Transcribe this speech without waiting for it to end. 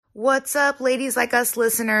What's up, ladies like us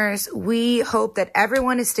listeners? We hope that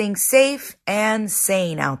everyone is staying safe and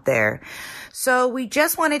sane out there. So we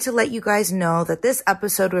just wanted to let you guys know that this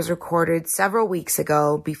episode was recorded several weeks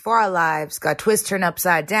ago before our lives got turned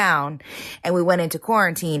upside down and we went into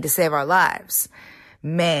quarantine to save our lives.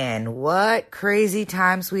 Man, what crazy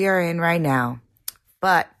times we are in right now.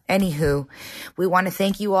 But anywho, we want to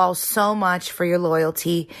thank you all so much for your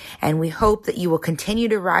loyalty, and we hope that you will continue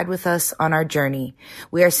to ride with us on our journey.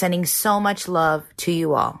 We are sending so much love to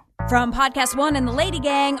you all. From Podcast One and the Lady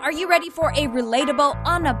Gang, are you ready for a relatable,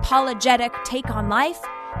 unapologetic take on life?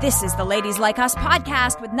 This is the Ladies Like Us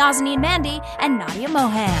podcast with Nazanin Mandy and Nadia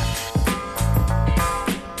Moham.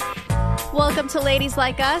 Welcome to Ladies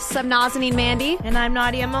Like Us. I'm Nazanin Mandy. And I'm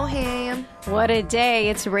Nadia Moham. What a day.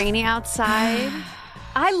 It's rainy outside.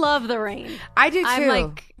 I love the rain. I do too. I'm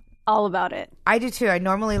like all about it. I do too. I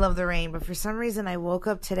normally love the rain, but for some reason I woke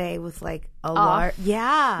up today with like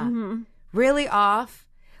really off.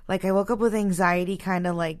 Like I woke up with anxiety, kind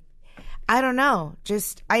of like, I don't know.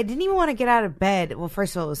 Just, I didn't even want to get out of bed. Well,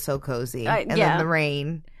 first of all, it was so cozy. And then the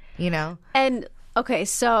rain, you know? And okay,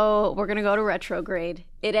 so we're going to go to retrograde.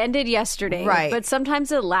 It ended yesterday. Right. But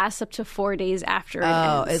sometimes it lasts up to 4 days after it ends.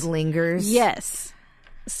 Oh, it lingers? Yes.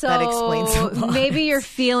 So that explains a lot. Maybe you're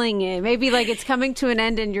feeling it. Maybe like it's coming to an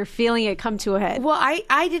end and you're feeling it come to a head. Well,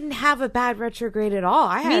 I didn't have a bad retrograde at all.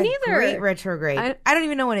 I had a great retrograde. I don't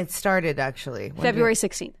even know when it started, actually. February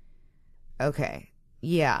 16th. Okay.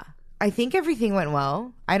 Yeah. I think everything went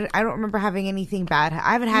well. I don't remember having anything bad.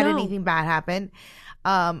 I haven't had anything bad happen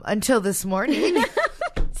until this morning.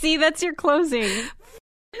 See, that's your closing.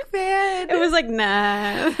 Man. It was like,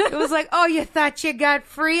 nah. It was like, oh, you thought you got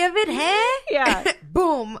free of it, huh? Yeah.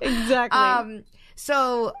 Boom. Exactly.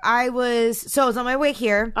 So I was on my way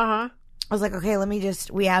here. Uh-huh. I was like, okay,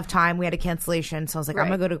 we have time. We had a cancellation. So I was like, I'm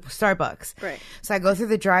going to go to Starbucks. Right. So I go through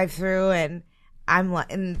the drive-thru and I'm like,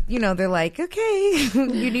 and you know, they're like, okay,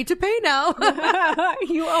 you need to pay now.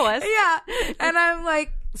 You owe us. Yeah. And I'm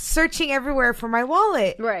like searching everywhere for my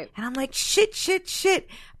wallet. Right. And I'm like, shit.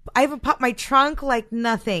 I haven't popped my trunk, like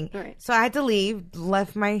nothing. Right. So I had to leave,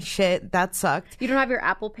 left my shit. That sucked. You don't have your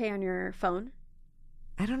Apple Pay on your phone?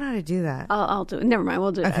 I don't know how to do that. I'll do it. Never mind.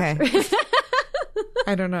 We'll do it. Okay. After.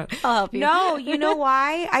 I don't know. I'll help you. No, you know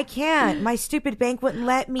why? I can't. My stupid bank wouldn't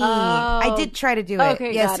let me. I did try to do it.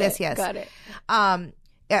 Okay, yes. Got it. I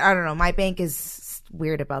don't know. My bank is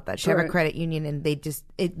weird about that. She have a credit union and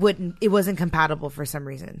it wasn't compatible for some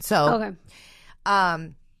reason. So, okay.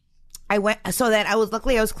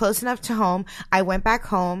 Luckily I was close enough to home. I went back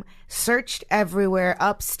home, searched everywhere,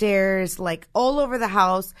 upstairs, like all over the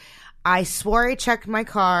house. I swore I checked my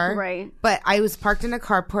car. Right. But I was parked in a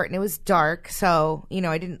carport and it was dark. So, you know,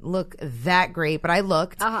 I didn't look that great, but I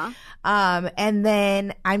looked. Uh-huh. And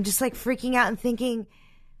then I'm just like freaking out and thinking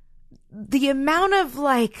the amount of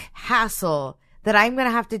like hassle that I'm going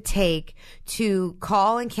to have to take to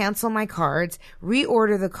call and cancel my cards,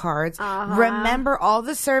 reorder the cards, remember all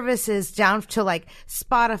the services down to like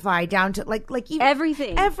Spotify, down to like even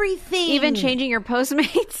everything. Even changing your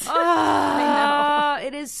Postmates. I know.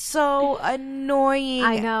 It is so annoying.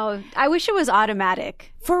 I know. I wish it was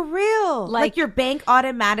automatic. For real. Like your bank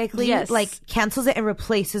automatically like cancels it and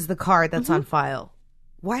replaces the card that's on file.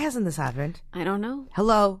 Why hasn't this happened? I don't know.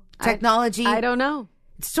 Hello? Technology? I don't know.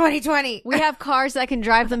 It's 2020. We have cars that can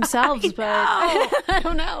drive themselves, but I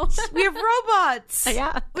don't know. We have robots.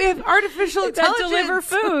 Yeah. We have artificial intelligence. That deliver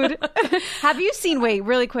food. Wait,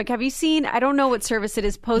 really quick. Have you seen, I don't know what service it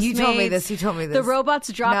is, Postmates? You told me this. The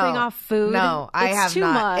robots dropping off food. No, I have too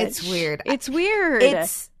not. Much. It's weird. It's weird.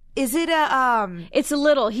 Is it It's a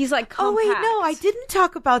little. He's like compact. Oh, wait, no. I didn't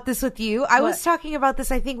talk about this with you. I was talking about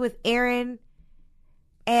this, I think, with Aaron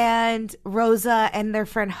and Rosa and their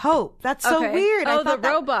friend Hope. That's so weird. Oh, the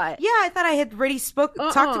robot. Yeah, I thought I had already talked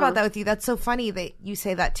about that with you. That's so funny that you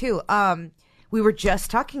say that too. We were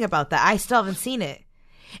just talking about that. I still haven't seen it.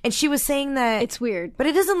 And she was saying that it's weird. But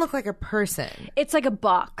it doesn't look like a person. It's like a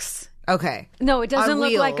box. Okay. No, it doesn't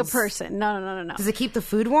look like a person. No. Does it keep the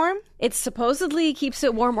food warm? It supposedly keeps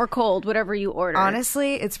it warm or cold, whatever you order.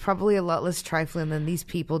 Honestly, it's probably a lot less trifling than these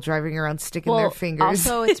people driving around sticking their fingers.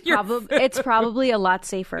 Also, it's probably a lot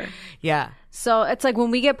safer. Yeah. So it's like when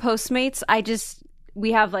we get Postmates,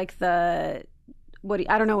 we have like the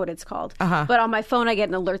I don't know what it's called, but on my phone I get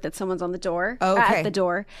an alert that someone's on the door, at the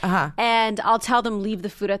door, and I'll tell them leave the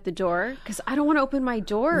food at the door because I don't want to open my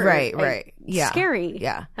door. Right. Yeah, scary.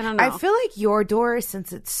 Yeah, I don't know. I feel like your door,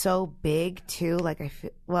 since it's so big too. Like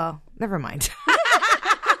well, never mind.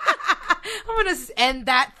 I'm gonna end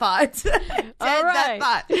that thought.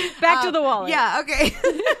 Back to the wallet. Yeah. Okay.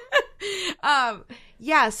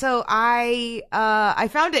 Yeah, so I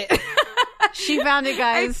found it. She found it,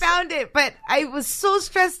 guys. I found it, but I was so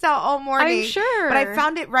stressed out all morning. I'm sure. But I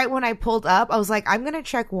found it right when I pulled up. I was like, I'm going to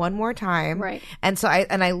check one more time. Right. And so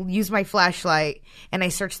I used my flashlight and I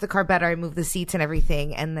searched the car better. I moved the seats and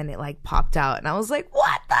everything. And then it like popped out. And I was like,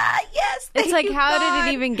 what the? Yes. It's like, how did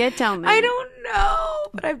it even get down there? I don't know.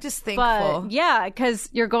 But I'm just thankful. But yeah, because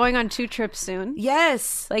you're going on 2 trips soon.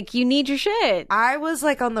 Yes. Like, you need your shit. I was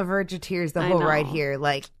like on the verge of tears the whole ride here.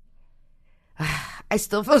 Like, I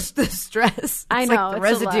still feel the stress. I know. Like the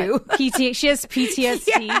residue. She has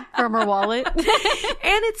PTSD from her wallet. And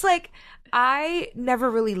it's like, I never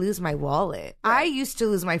really lose my wallet. Right. I used to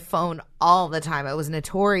lose my phone all the time. I was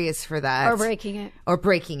notorious for that. Or breaking it.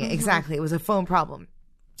 Mm-hmm. Exactly. It was a phone problem.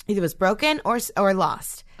 Either it was broken or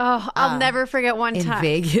lost. Oh, I'll never forget one time.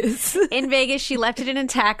 In Vegas. In Vegas, she left it in a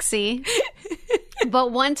taxi.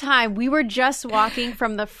 But one time, we were just walking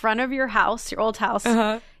from the front of your house, your old house,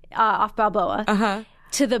 off Balboa,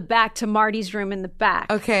 to the back, to Marty's room in the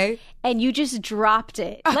back. Okay. And you just dropped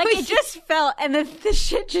it. Like, it just fell, and the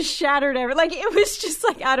shit just shattered everything. Like, it was just,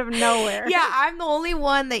 like, out of nowhere. Yeah, I'm the only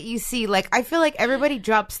one that you see. Like, I feel like everybody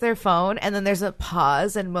drops their phone, and then there's a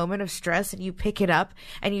pause and moment of stress, and you pick it up,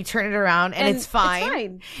 and you turn it around, and it's fine. It's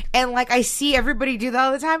fine. And, like, I see everybody do that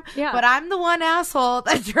all the time. Yeah. But I'm the one asshole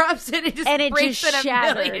that drops it and breaks it in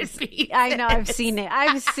a million pieces. I know, I've seen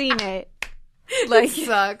it. Like, it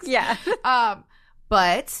sucks. Yeah.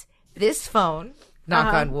 But this phone,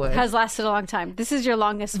 knock on wood, has lasted a long time. This is your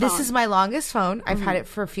longest phone. This is my longest phone. I've had it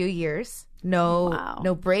for a few years.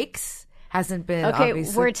 No breaks. Hasn't been. Okay,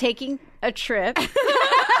 obviously. we're taking a trip. So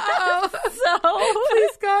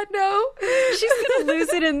please God, no. She's gonna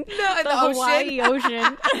lose it in the Hawaii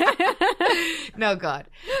ocean. No, God.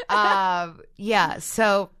 Yeah.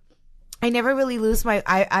 So I never really lose my.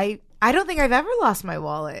 I don't think I've ever lost my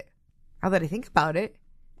wallet. Now that I think about it.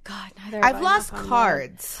 God, neither. I've lost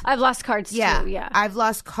cards. I've lost cards too. Yeah. I've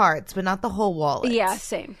lost cards, but not the whole wallet. Yeah,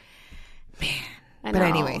 same. Man. But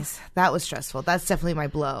anyways, that was stressful. That's definitely my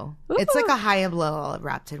blow. Ooh. It's like a high and low all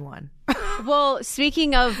wrapped in one. Well,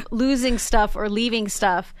 speaking of losing stuff or leaving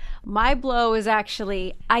stuff, my blow is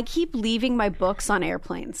actually, I keep leaving my books on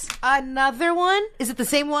airplanes. Another one? Is it the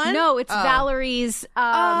same one? No, it's Valerie's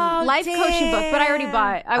life coaching book, but I already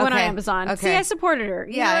bought it. I went on Amazon. Okay. See, I supported her.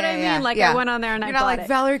 You know what I mean? Like, I went on there and I bought it. You're not like,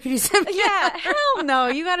 Valerie, could you send me? Yeah, hell no.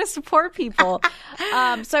 You got to support people.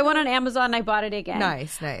 So I went on Amazon and I bought it again.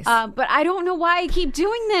 Nice. But I don't know why I keep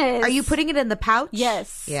doing this. Are you putting it in the pouch?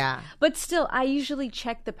 Yes. Yeah. But still, I usually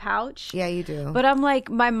check the pouch. Yeah, you do. But I'm like,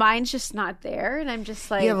 my mind's just not there. And I'm just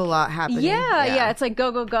like... You have a lot happening. Yeah. It's like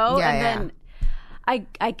go. Then I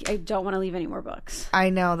don't want to leave any more books. I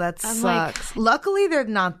know, that sucks. Luckily, they're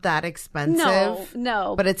not that expensive.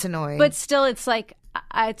 No. But it's annoying. But still, it's like,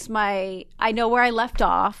 I know where I left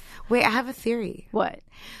off. Wait, I have a theory. What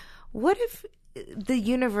if the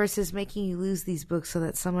universe is making you lose these books so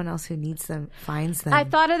that someone else who needs them finds them? I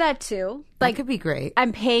thought of that too. Like, that could be great.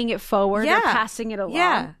 I'm paying it forward or passing it along.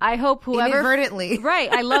 Yeah. I hope whoever... Inadvertently. Right.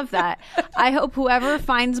 I love that. I hope whoever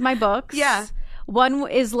finds my books... Yeah. One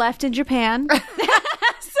is left in Japan. So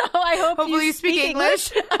I hope hopefully you speak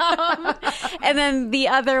English. And then the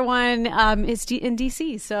other one is in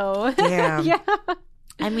DC. So damn. Yeah.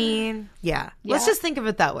 I mean, yeah. Let's just think of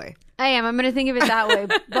it that way. I'm going to think of it that way.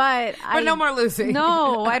 But no more losing.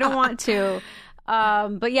 No, I don't want to.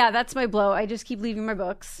 But yeah, that's my blow. I just keep leaving my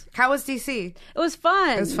books. How was DC? It was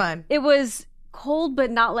fun. It was cold, but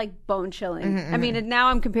not like bone chilling. Mm-hmm. I mean, now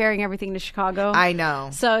I'm comparing everything to Chicago. I know.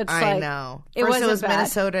 So it's I know. First it was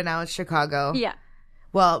Minnesota, now it's Chicago. Yeah.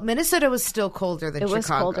 Well, Minnesota was still colder than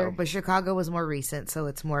Chicago, but Chicago was more recent, so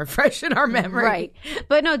it's more fresh in our memory. Right.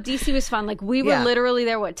 But no, DC was fun. Like, we were literally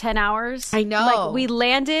there, 10 hours? I know. Like, we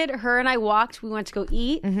landed, her and I walked, we went to go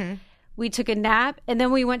eat. Mm-hmm. We took a nap, and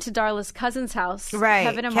then we went to Darla's cousin's house, right?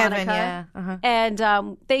 Kevin and Monica, yeah. Uh-huh.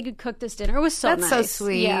 And they cooked us dinner. It was so nice. That's so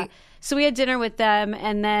sweet. Yeah. So we had dinner with them,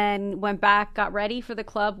 and then went back, got ready for the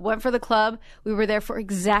club, went for the club. We were there for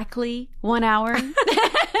exactly 1 hour.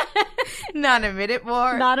 Not a minute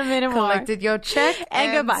more. Collected your check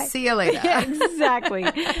and goodbye. See you later. Yeah, exactly.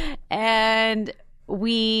 And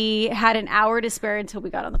we had an hour to spare until we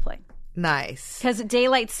got on the plane. Nice. Because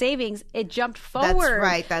daylight savings, it jumped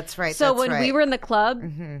forward. That's right. So when we were in the club,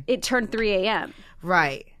 it turned 3 a.m.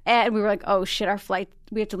 Right. And we were like, oh shit, our flight,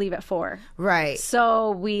 we have to leave at 4. Right.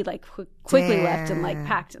 So we like quickly left and like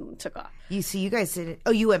packed and took off. You guys didn't,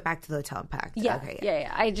 you went back to the hotel and packed. Yeah. Okay,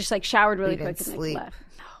 yeah. I just like showered really quick and like left.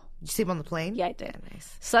 Did you sleep on the plane? Yeah, I did. Yeah,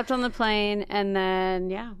 nice. Slept on the plane, and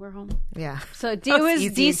then we're home. Yeah. So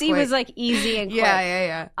DC was like easy and quick.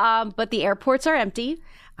 Yeah. But the airports are empty.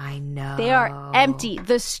 I know. They are empty.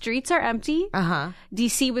 The streets are empty.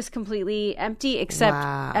 DC was completely empty,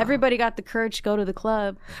 except everybody got the courage to go to the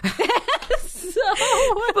club.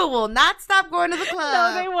 People will not stop going to the club.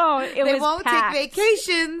 No, they won't. They won't take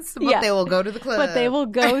vacations, but they will go to the club. But they will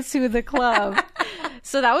go to the club.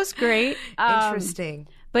 So that was great. Interesting.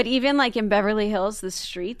 But even like in Beverly Hills, the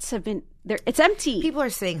streets have been it's empty. People are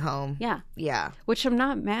staying home. Yeah. Which I'm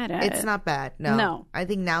not mad at. It's not bad. No. I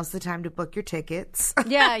think now's the time to book your tickets.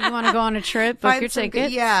 Yeah, you want to go on a trip, book your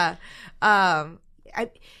tickets. Yeah.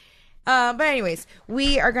 But anyways,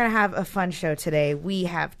 we are going to have a fun show today. We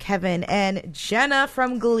have Kevin and Jenna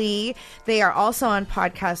from Glee. They are also on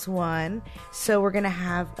Podcast One. So we're going to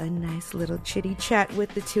have a nice little chitty chat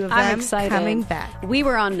with the two of them. I'm excited. Coming back. We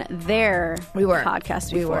were on their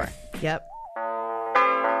podcast before. We were. Yep.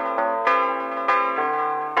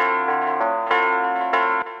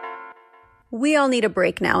 We all need a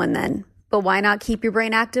break now and then, but why not keep your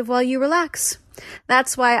brain active while you relax?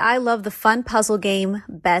 That's why I love the fun puzzle game,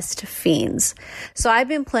 Best Fiends. So I've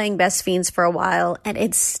been playing Best Fiends for a while, and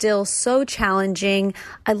it's still so challenging.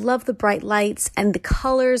 I love the bright lights and the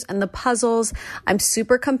colors and the puzzles. I'm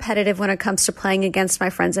super competitive when it comes to playing against my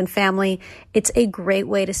friends and family. It's a great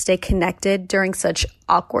way to stay connected during such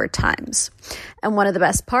awkward times. And one of the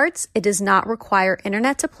best parts, it does not require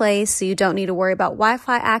internet to play, so you don't need to worry about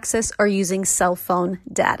Wi-Fi access or using cell phone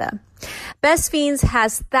data. Best Fiends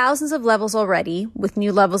has thousands of levels already, with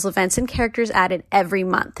new levels, events, and characters added every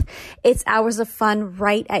month. It's hours of fun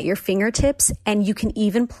right at your fingertips, and you can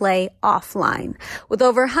even play offline. With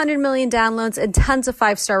over 100 million downloads and tons of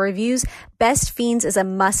 5-star reviews, Best Fiends is a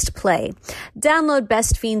must-play. Download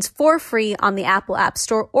Best Fiends for free on the Apple App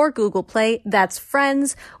Store or Google Play. That's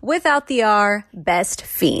friends without the R, Best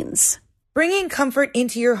Fiends. Bringing comfort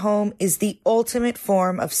into your home is the ultimate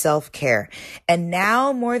form of self-care. And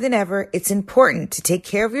now more than ever, it's important to take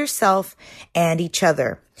care of yourself and each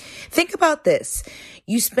other. Think about this.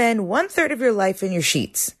 You spend 1/3 of your life in your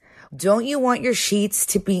sheets. Don't you want your sheets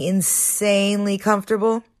to be insanely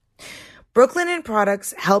comfortable? Brooklinen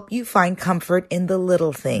products help you find comfort in the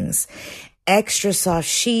little things. Extra soft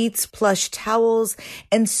sheets, plush towels,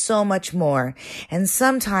 and so much more. And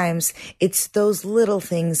sometimes it's those little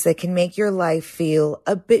things that can make your life feel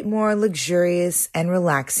a bit more luxurious and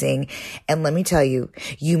relaxing. And let me tell you,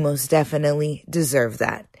 you most definitely deserve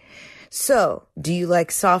that. So, do you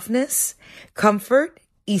like softness, comfort,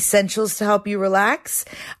 essentials to help you relax?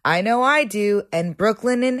 I know I do, and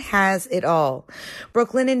Brooklinen has it all.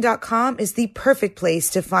 Brooklinen.com is the perfect place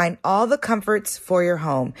to find all the comforts for your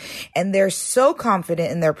home. And they're so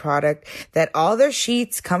confident in their product that all their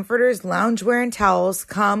sheets, comforters, loungewear, and towels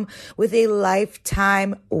come with a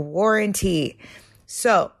lifetime warranty.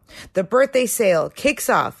 So, the birthday sale kicks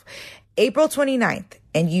off April 29th.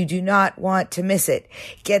 And you do not want to miss it.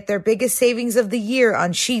 Get their biggest savings of the year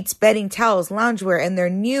on sheets, bedding, towels, loungewear, and their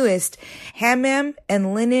newest hammam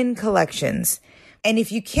and linen collections. And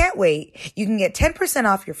if you can't wait, you can get 10%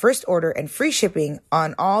 off your first order and free shipping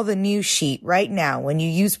on all the new sheet right now when you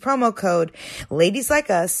use promo code Ladies Like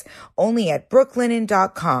Us only at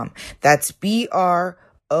brooklinen.com. That's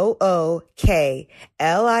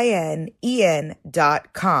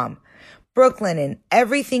BROOKLINEN.com. Brooklinen,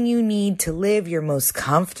 everything you need to live your most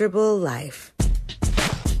comfortable life.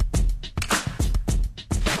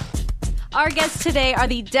 Our guests today are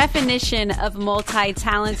the definition of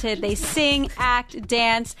multi-talented. They sing, act,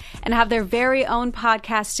 dance, and have their very own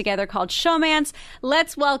podcast together called Showmance.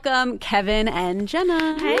 Let's welcome Kevin and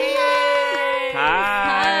Jenna. Hey.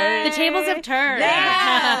 Hi. The tables have turned.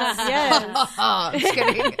 Yes. Just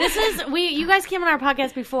kidding. You guys came on our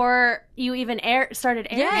podcast before you even started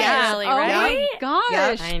airing. Yes. Really, Oh right? my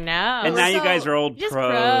gosh. I know. And now you guys are old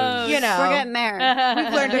pros. You know, We're getting there.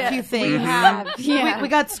 we've learned a few things. Yeah. We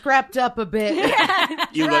got scrapped up a bit.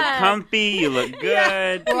 You look comfy. You look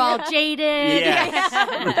good. We're all jaded. Yes.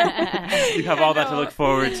 You have all that to look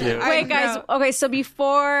forward to. Wait, guys. Okay, so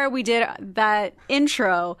before we did that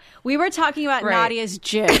intro, we were talking about Nadia's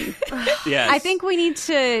gym. Yes. I think we need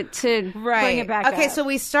to bring it back Okay, up. so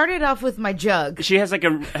we started off with my jug. She has like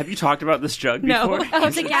have you talked about this jug before? Oh,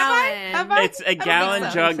 it's a gallon. It's a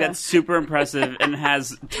gallon jug that's super impressive and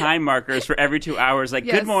has time markers for every 2 hours. Like,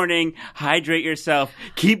 good morning, hydrate yourself,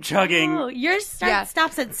 keep chugging. Oh, yours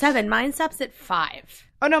stops at 7. Mine stops at 5.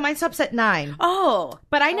 Oh, no, mine stops at 9. Oh.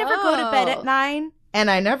 But I never go to bed at 9. and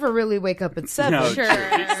I never really wake up at 7. No, Sure.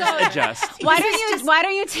 So adjust. Why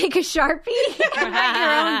don't you take a Sharpie? Write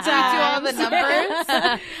your own do all the numbers.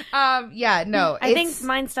 I think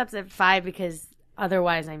mine stops at 5 because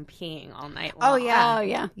otherwise I'm peeing all night long. Oh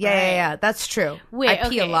yeah. Right. That's true. Wait, I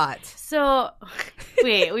pee a lot. So,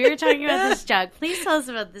 we were talking about this jug. Please tell us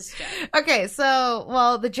about this jug. Okay,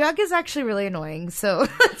 so, the jug is actually really annoying, so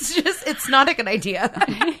it's not a good idea.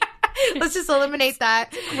 Let's just eliminate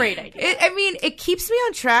that. Great idea. It keeps me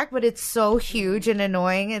on track, but it's so huge and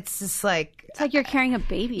annoying. It's just like... It's like you're carrying a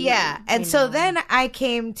baby. Yeah. And so then I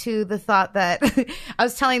came to the thought that I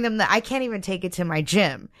was telling them that I can't even take it to my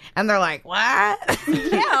gym. And they're like, what?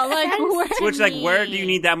 Yeah, like where do you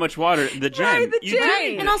need that much water? The gym. Right, the gym.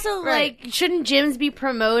 Right. And also, shouldn't gyms be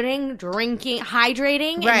promoting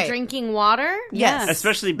hydrating and drinking water? Yes.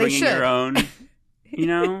 Especially bringing your own, you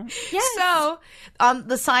know? Yes. So,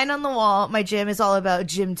 the sign on the wall, my gym is all about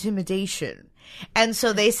gym-timidation. And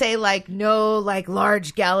so they say, no,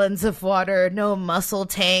 large gallons of water, no muscle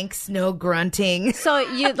tanks, no grunting. So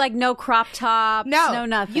you, no crop tops, no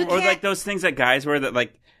nothing. Or, those things that guys wear that,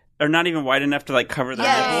 are not even wide enough to, cover their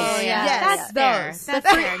nipples. Yes. That's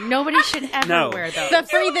fair. Nobody should ever wear those.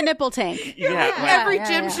 The nipple tank. Yeah. Every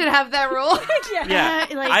gym should have that rule. Yeah.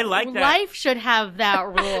 I like that. Life should have that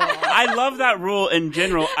rule. I love that rule in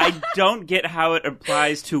general. I don't get how it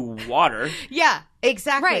applies to water. Yeah,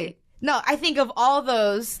 exactly. Right. No, I think of all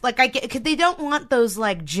those, I get, because they don't want those,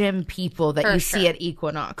 gym people that you see at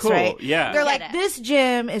Equinox, Cool, right? yeah. They're like, this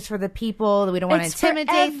gym is for the people that we don't want to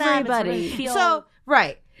intimidate them. Everybody.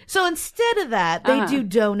 So instead of that, they do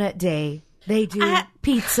donut day. They do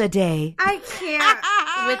pizza day. I can't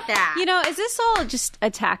with that. Is this all just a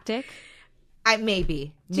tactic?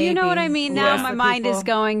 Maybe. Do you know what I mean? Now my mind is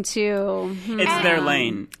going to... It's their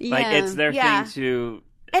lane. It's their thing to...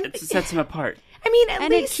 It sets them apart. At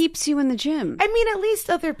least, it keeps you in the gym. At least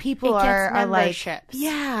other people are memberships.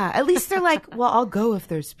 At least they're I'll go if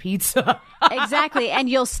there's pizza. Exactly. And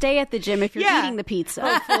you'll stay at the gym if you're eating the pizza.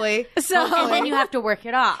 Hopefully. And then you have to work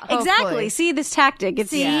it off. Exactly. Hopefully. See this tactic. It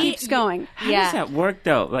keeps going. How does that work,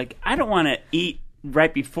 though? I don't want to eat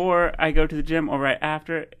right before I go to the gym or right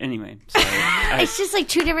after. Anyway, sorry. It's just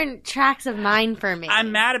 2 different tracks of mind for me.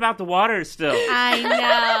 I'm mad about the water still. I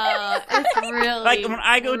know. It's really when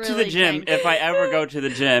I go to the gym, if I ever go to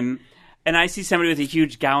the gym, and I see somebody with a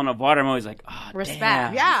huge gallon of water, I'm always like, oh, respect.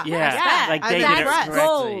 Damn. Yeah. They did it correctly.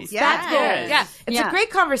 Goals. That's goals. Yeah. It's a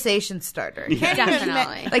great conversation starter. Yeah.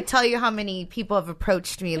 Definitely. Tell you how many people have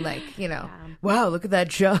approached me, wow, look at that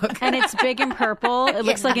jug. And it's big and purple. It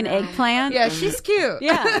looks like an eggplant. Yeah, she's cute.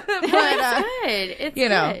 Yeah. But, good. It's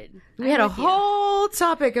good. We had a whole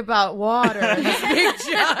topic about water in this big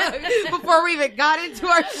jug before we even got into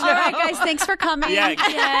our show. All right, guys, thanks for coming. Yeah,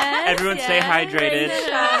 everyone stay hydrated.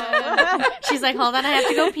 She's like, hold on, I have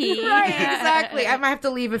to go pee. Right, exactly. I might have to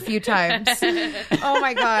leave a few times. Oh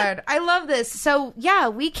my God. I love this. So,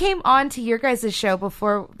 we came on to your guys' show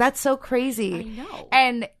before. That's so crazy. I know.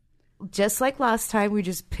 And just like last time, we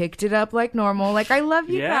just picked it up like normal. I love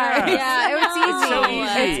you guys. Yeah, it was easy. It's so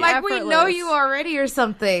easy. It's like we know you already or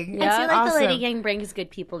something. I feel like Awesome. the Lady Gang brings good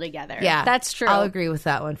people together. Yeah, that's true. I'll agree with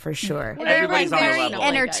that one for sure. Everybody's on the very level.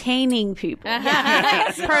 entertaining people.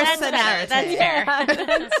 Personality. That's fair.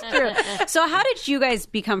 That's true. So how did you guys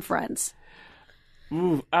become friends?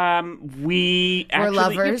 Ooh, we actually...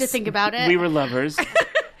 lovers. You have to think about it. We were lovers.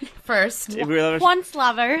 First. We were lovers. Once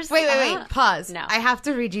lovers. Wait. Pause. No. I have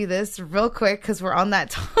to read you this real quick because we're on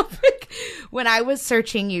that topic. When I was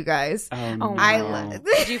searching you guys,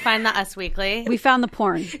 Did you find the Us Weekly? We found the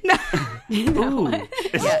porn. Ooh. Is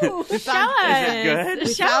it good?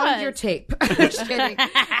 We found your tape. Just kidding.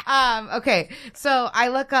 Okay, so I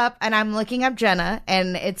look up and I'm looking up Jenna,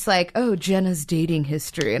 and it's Jenna's dating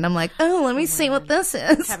history, and I'm like, let me see what this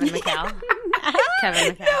is. Kevin McHale.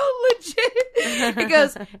 No, legit. It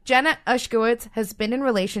goes, Jenna Ushkowitz has been in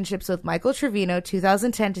relationships with Michael Trevino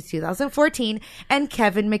 2010 to 2014 and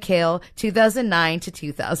Kevin McHale 2009 to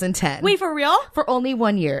 2010. Wait, for real? For only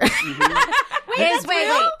 1 year. Wait.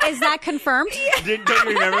 Is that confirmed? Don't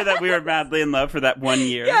you remember that we were madly in love for that 1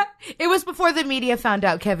 year? Yeah. It was before the media found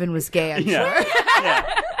out Kevin was gay, I'm sure. Yeah.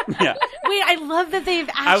 Wait, I love that they've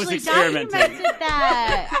actually documented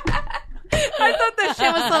that. I thought that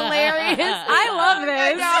shit was hilarious. I love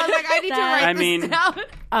this. I was like, I need to write this down.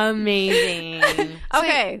 Amazing.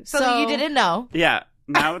 Okay, so you didn't know. Yeah.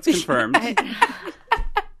 Now it's confirmed.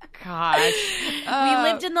 Gosh. We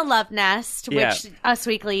lived in the love nest, which Yeah. Us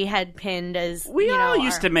Weekly had pinned as, We all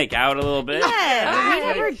used to make out a little bit. Yeah, we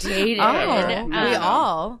never dated. We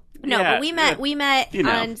all. No, but we met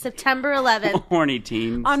on September 11th. Horny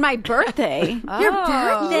teens. On my birthday. Your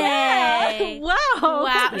birthday.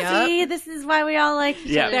 Wow. Yep. See, this is why we all like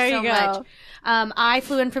each other so much. I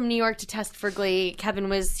flew in from New York to test for Glee. Kevin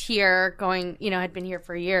was here had been here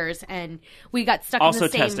for years, and we got stuck in the same...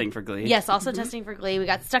 Also testing for Glee. Yes, also testing for Glee. We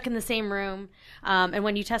got stuck in the same room, and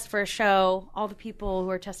when you test for a show, all the people who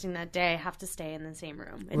are testing that day have to stay in the same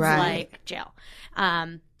room. It's like jail.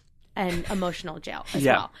 And emotional jail as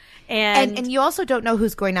well. And you also don't know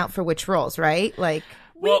who's going out for which roles, right? Like...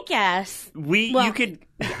 We guess. You could...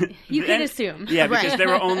 You could assume. Yeah, because there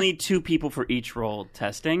were only 2 people for each role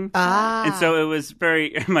testing. And so it was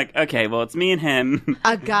very... I'm like, okay, well, it's me and him.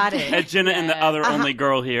 Got it. And Jenna and the other only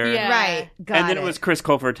girl here. Yeah. Right. And then it was Chris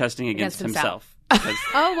Colfer testing against himself.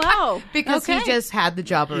 Oh, wow. Because he just had the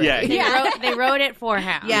job already. Yeah. They wrote it for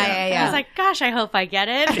him. Yeah. I was like, gosh, I hope I get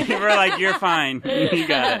it. We're like, you're fine. You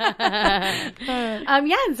got it.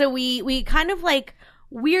 And so we kind of like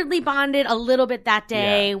weirdly bonded a little bit that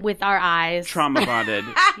day with our eyes. Trauma bonded.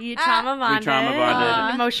 You trauma bonded. We trauma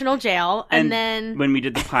bonded. Emotional jail. And then... when we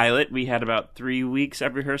did the pilot, we had about 3 weeks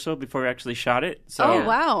of rehearsal before we actually shot it. So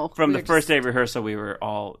wow. From the first day of rehearsal, we were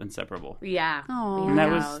all inseparable. Yeah. Oh. And that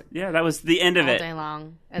was the end of all it. All day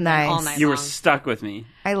long. And nice. then all night You long. were stuck with me.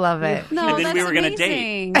 I love it. No, and then that's we were going to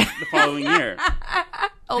amazing. date the following year.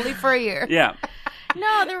 Only for a year. Yeah.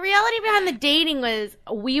 No, the reality behind the dating was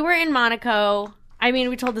we were in Monaco. I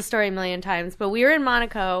mean, we told the story a million times, but we were in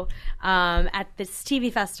Monaco at this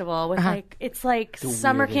TV festival with it's like the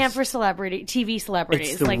summer weirdest. camp for TV celebrities.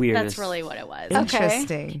 It's the like weirdest. that's really what it was.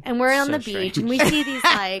 Interesting. And we're on So the beach strange. and we see these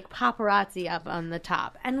like paparazzi up on the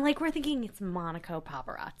top. And like we're thinking it's Monaco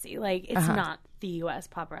paparazzi. Like it's not the US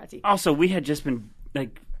paparazzi. Also, we had just been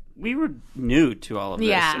like... We were new to all of this.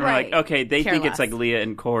 Yeah, and we're like, okay, they think it's like Leah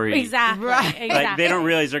and Corey. Exactly. Right. Like, they don't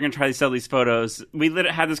realize they're going to try to sell these photos. We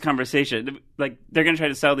literally had this conversation. Like, they're going to try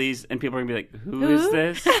to sell these, and people are going to be like, who is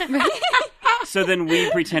this? So then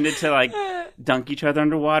we pretended to, like, dunk each other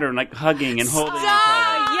underwater and, like, hugging and holding each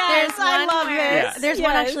other. Yes, I love this. There's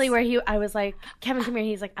one actually where I was like, Kevin, come here.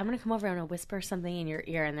 He's like, I'm going to come over and I'm going to whisper something in your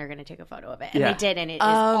ear and they're going to take a photo of it. And they did, and it is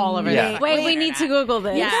all over Yeah. the Wait, we need to Google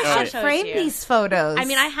this. Yeah, I'll show it Frame to you. these photos. I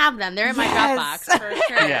mean, I have them. They're in my Dropbox for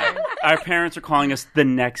sure. Yeah. Our parents were calling us the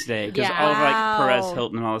next day because Yeah. all of, like, Wow. Perez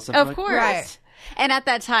Hilton and all this stuff. Of Like, course. Right. And at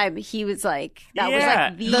that time, he was like, that was Yeah.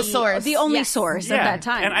 like The source. the only Yes. source at that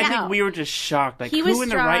time. And I think we were just shocked. Like, He who was in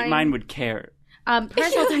their right drawing- mind would care?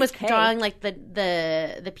 Perez Hilton was drawing like the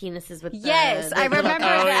penises with Yes, I remember little-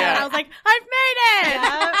 that. And I was like, I've made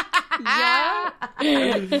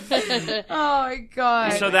it! oh my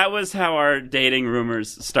God. So that was how our dating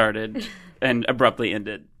rumors started and abruptly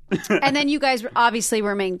ended. And then you guys obviously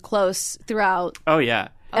remained close throughout Oh, yeah.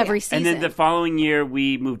 every season. And then the following year,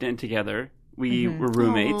 we moved in together. We were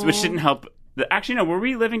roommates, which didn't help. Actually, no, were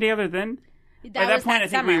we living together then? By that was point, that I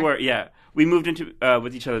think we summer. were, yeah. We moved into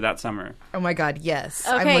with each other that summer. Oh my God, yes.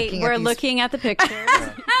 I'm okay, looking we're at these. looking at the pictures.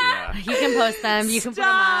 Yeah. You can post them. You can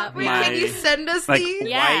Stop. put Wait, them up. can you send us Like, these?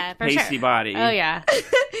 Yeah, white, for pasty sure. body. Oh, yeah.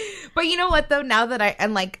 But you know what though? Now that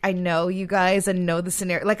I know you guys and know the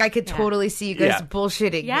scenario, like I could totally see you guys Yeah.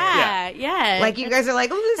 bullshitting. Yeah. Like you guys are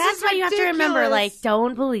like, oh, this That's is why you have to remember, ridiculous. like,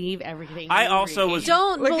 don't believe everything. I you also read. was...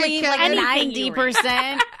 Don't Look at believe Kevin. like Anything you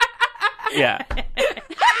 90%. Yeah.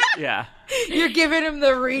 Yeah. You're giving him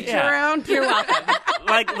the reach Yeah. around. You're welcome.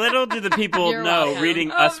 Like, little do the people You're know, welcome.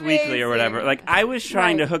 reading Us Weekly or whatever. Like, I was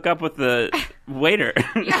trying to hook up with the waiter.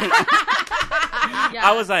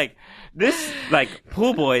 I was like, this, like,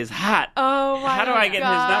 pool boy is hot. Oh my! How do I get his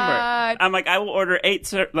number? I'm like, I will order 8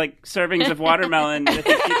 servings of watermelon if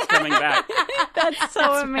he keeps coming back. That's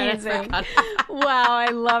so amazing. Wow, I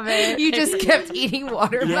love it. You just kept eating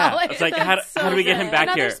watermelon. Yeah. It's like, how do we get him back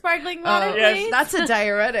Another here? sparkling water, yes. please. That's a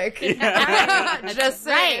diuretic. Just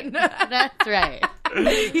saying. That's right.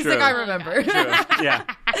 He's True. like, I remember. True. Yeah.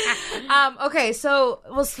 Okay, so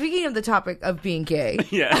speaking of the topic of being gay,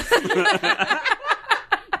 Yes.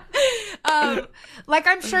 like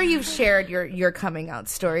I'm sure you've shared your coming out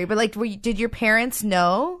story, but like, did your parents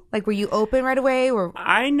know? Like, were you open right away, or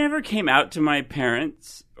I never came out to my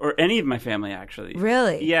parents or any of my family, actually.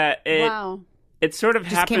 really? Yeah. Wow. It sort of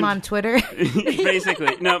Just happened. came on Twitter.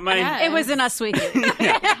 Basically. No, my... It was in Us Weekly.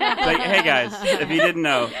 Like, hey guys, if you didn't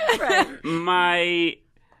know, my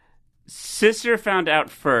sister found out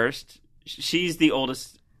first. She's the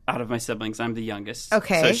oldest out of my siblings. I'm the youngest.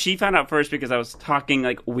 Okay. So she found out first because I was talking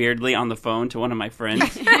like weirdly on the phone to one of my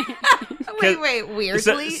friends. wait,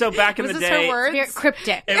 weirdly. So back in was the this day, her words? Very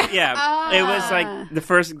cryptic. it was like the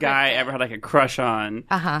first guy I ever had like a crush on,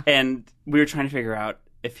 Uh-huh. and we were trying to figure out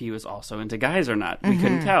if he was also into guys or not. We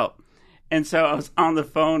couldn't tell. And so I was on the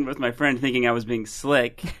phone with my friend thinking I was being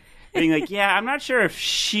slick, being like, yeah, I'm not sure if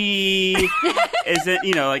she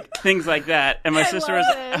isn't, like things like that. And my sister was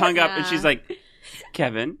hung up and she's like,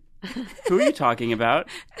 Kevin, who are you talking about?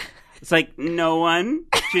 It's like, no one.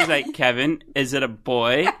 She's like, Kevin, is it a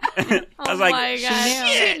boy? I was like, my God.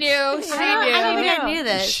 She knew. I don't think I knew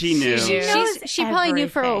this. She knew. She probably knew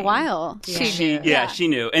for a while. Yeah. She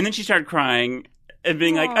knew. And then she started crying and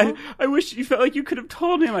being like, I wish you felt like you could have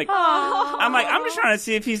told me. I'm like, I'm just trying to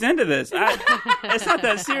see if he's into this. It's not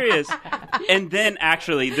that serious. And then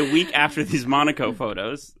actually, the week after these Monaco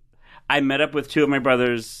photos, I met up with 2 of my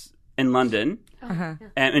brothers in London.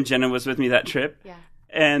 And Jenna was with me that trip. Yeah.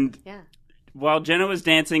 And while Jenna was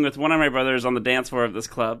dancing with one of my brothers on the dance floor of this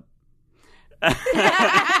club,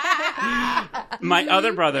 my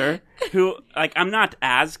other brother, who, I'm not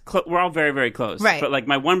as close, we're all very, very close. Right. But,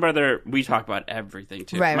 my one brother, we talk about everything,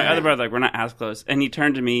 too. My other brother, we're not as close. And he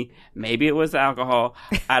turned to me, maybe it was the alcohol,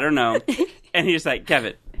 I don't know. And he's like,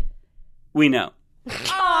 Kevin, we know.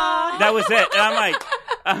 That was it. And I'm like,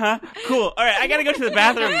 cool. All right, I got to go to the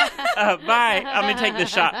bathroom. Bye. I'm going to take this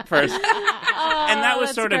shot first. And that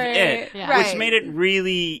was sort of it, which made it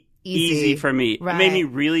really easy for me. It made me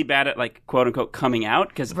really bad at, quote unquote, coming out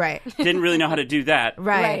because didn't really know how to do that.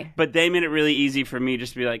 But they made it really easy for me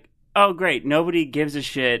just to be like, oh, great. Nobody gives a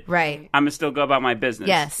shit. I'm going to still go about my business.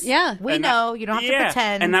 Yes. Yeah. We know. You don't have to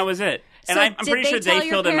pretend. And that was it. And So I'm pretty sure they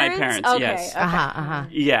filled in my parents. Okay, yes. okay.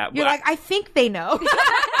 Yeah. You're like, I think they know.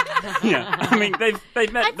 Yeah. I mean,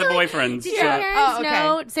 they've met the boyfriends. Did your parents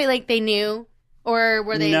know? Say, they knew? Or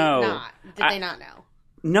were they not? Did they not know?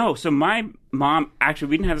 No. So my mom, actually,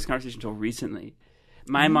 we didn't have this conversation until recently.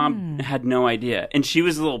 My mom had no idea. And she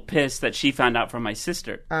was a little pissed that she found out from my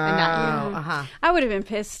sister. And not you. I would have been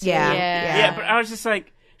pissed. Yeah. But I was just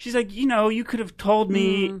like, she's like, you could have told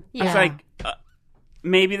me. I was like,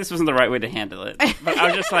 maybe this wasn't the right way to handle it. But I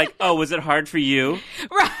was just like, oh, was it hard for you?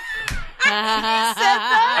 Right.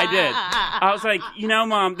 I did. I was like,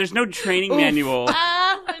 Mom, there's no training manual.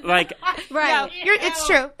 Right. Yeah, it's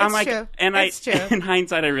true. It's true. And it's true. In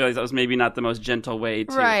hindsight, I realized that was maybe not the most gentle way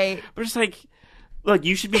to. Right. But it's like, look,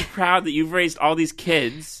 you should be proud that you've raised all these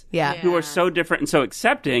kids who are so different and so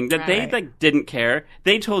accepting that they didn't care.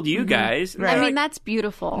 They told you guys. I mean, that's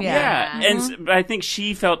beautiful. Yeah. And I think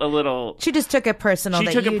she felt a little. She just took it personal.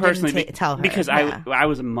 She took it personally didn't tell her because I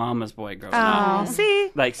was a mama's boy growing up.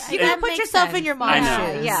 See, you gotta put yourself in your mom's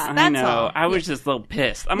shoes. Yeah, I know. I was just a little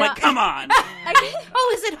pissed. I'm like, come on.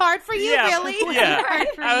 Is it hard for you, really? Yeah.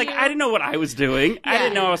 I didn't know what I was doing. I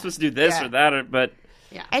didn't know I was supposed to do this or that, but.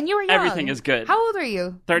 Yeah. And you were young. Everything is good. How old are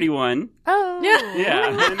you? 31. Oh. Yeah.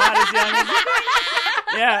 Not as young as you.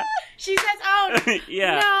 Yeah. She says, oh,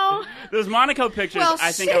 yeah. no. Those Monaco pictures, well,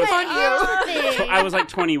 I think I was... I was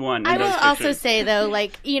 21 in I those will pictures. also say, though,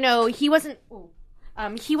 he wasn't...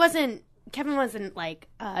 Kevin wasn't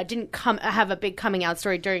didn't have a big coming out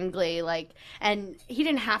story during Glee, and he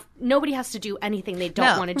didn't have. Nobody has to do anything they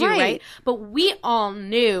don't want to do, right? But we all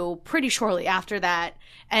knew pretty shortly after that,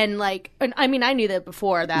 and I mean, I knew that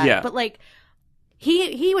before that, but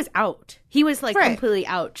he was out. He was completely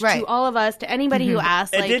out to all of us, to anybody who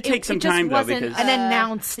asked. It did take some time though, because an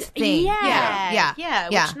announced thing. Yeah.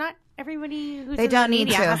 Which not everybody who's they don't need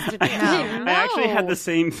to has to do. I actually had the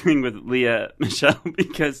same thing with Leah Michelle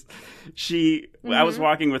because I was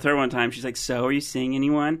walking with her one time. She's like, so are you seeing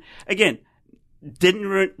anyone? Again,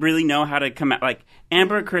 didn't really know how to come out.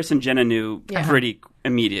 Amber, Chris, and Jenna knew pretty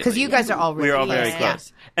immediately. Because you guys are all really we were all very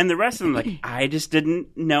close. And the rest of them, I just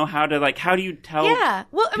didn't know how to, how do you tell well,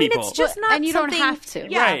 I mean, people? it's just not and you don't have to.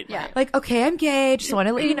 Right. Okay, I'm gay. Just want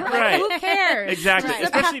to let you know. Who cares? Exactly.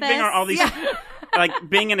 Especially being all these...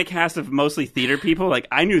 being in a cast of mostly theater people,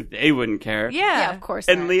 I knew they wouldn't care. Yeah, of course.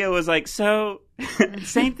 And Leah was like, so,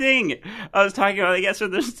 same thing. I was talking about, so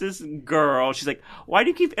there's this girl. She's like, why do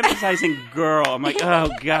you keep emphasizing girl? I'm like, oh,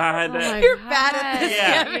 God. You're bad at this.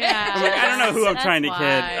 Yeah. I'm like, I don't know who I'm trying to kid.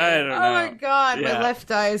 I don't know. Oh, my God. My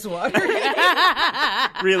left eye is watering.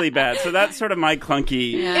 Really bad. So that's sort of my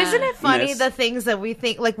clunky. Yeah. Isn't it funny, the things that we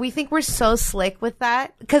think, we think we're so slick with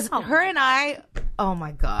that? Because her and I, oh,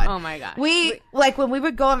 my God. Oh, my God. We... when we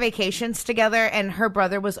would go on vacations together and her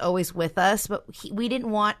brother was always with us, but we didn't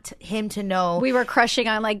want him to know. We were crushing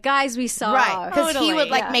on guys we saw. Right. Because he would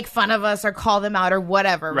make fun of us or call them out or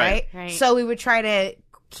whatever, right? So we would try to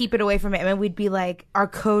keep it away from him and we'd be our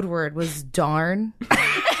code word was darn. We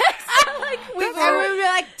would be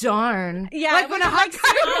like, darn. Yeah. When a hug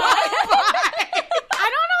I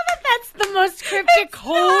don't know that that's the most cryptic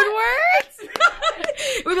code word.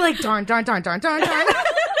 We'd be like, darn, darn, darn, darn, darn, darn.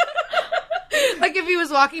 Like if he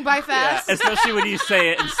was walking by fast. Yeah, especially when you say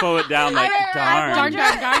it and slow it down like, darn. Darn,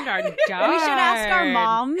 darn, darn, darn. We should ask our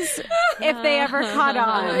moms if they ever caught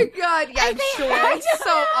on. Oh my God, yeah, I'm sure. It's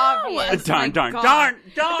so obvious. Darn, darn, God. darn,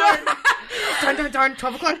 darn. Darn, darn, darn,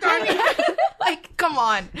 12 o'clock, darn. Like, come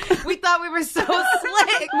on. We thought we were so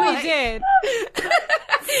slick. We did.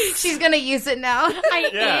 She's going to use it now. I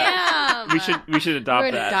am. We should adopt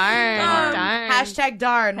We're that. darn. Hashtag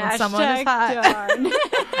darn when someone is hot. Darn.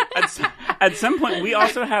 At some point, we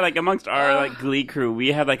also had, like, amongst our, like, Glee crew,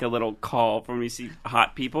 we had, like, a little call for when we see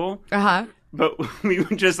hot people. Uh-huh. But we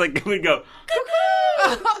would just, like, we'd go,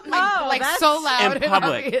 like so loud in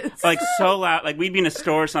public. Like, so loud. Like, we'd be in a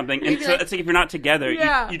store or something. And so it's like if you're not together,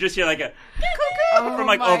 you just hear, like, a from,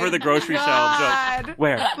 like, over the grocery shelves. Like,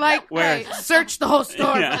 where? Like, where? Search the whole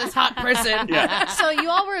store for this hot person. Yeah. So you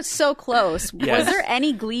all were so close. Yes. Was there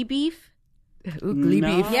any Glee beef? Ooh, Glee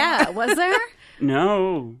beef. Yeah, was there?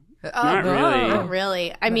 No. Not really. Not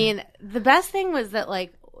really. I mean, the best thing was that,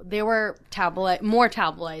 like, there were more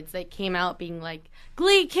tabloids that came out being like,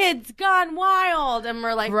 Glee kids gone wild. And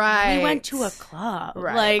we're like, right. We went to a club.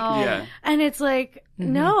 Right. Like, Yeah. And it's like,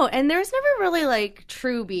 no. And there's never really, like,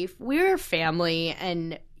 true beef. We're family.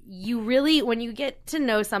 And you really, when you get to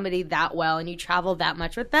know somebody that well and you travel that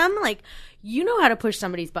much with them, like, you know how to push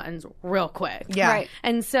somebody's buttons real quick. Yeah. Right.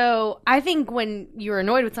 And so I think when you're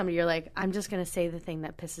annoyed with somebody, you're like, I'm just going to say the thing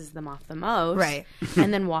that pisses them off the most. Right.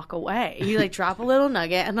 And then walk away. You, like, drop a little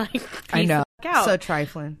nugget and, like, I know. out. So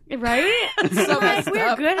trifling. Right? So like,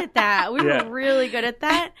 we're good at that. We were really good at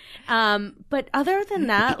that. But other than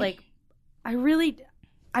that, like, I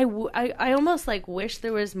almost, like, wish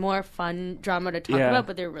there was more fun drama to talk about,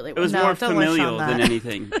 but there really It was wasn't. more don't wish on familial that. than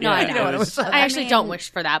anything. No, I know. I actually don't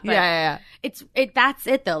wish for that, but that's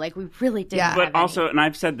it, though. Like, we really didn't have But also, and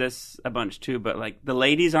I've said this a bunch too, but, like, the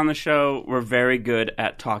ladies on the show were very good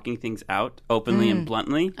at talking things out openly and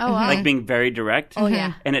bluntly. Oh, wow. Like, being very direct. Oh,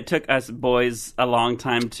 yeah. And it took us boys a long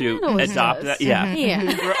time to adopt that. Yeah.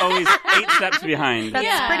 We're always 8 steps behind.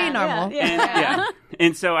 That's pretty normal.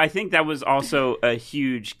 And so I think that was also a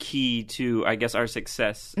huge key to, I guess, our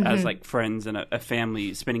success as, like, friends and a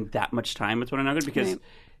family, spending that much time with one another. Because,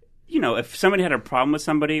 you know, if somebody had a problem with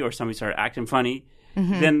somebody or somebody started acting funny,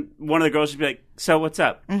 then one of the girls would be like, so what's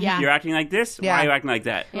up? Yeah. You're acting like this? Why are you acting like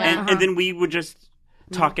that? Yeah. And then we would just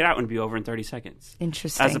talk it out and be over in 30 seconds.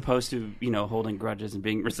 Interesting. As opposed to, you know, holding grudges and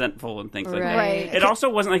being resentful and things like that. Right. It also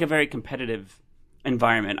wasn't, like, a very competitive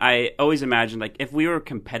environment. I always imagined, like, if we were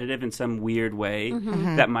competitive in some weird way,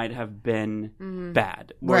 that might have been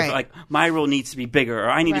bad. Where if, like, my role needs to be bigger or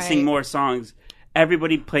I need to sing more songs.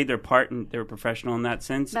 Everybody played their part and they were professional in that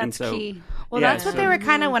sense. That's and so, key. Well, that's what they were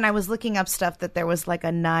kind of, when I was looking up stuff, that there was like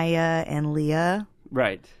a Naya and Leah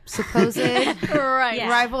right. supposed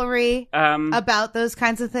rivalry about those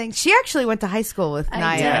kinds of things. She actually went to high school with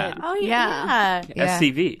Naya. Yeah. Oh, yeah.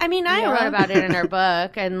 SCV. I mean, I wrote about it in her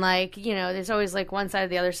book, and, like, you know, there's always, like, one side or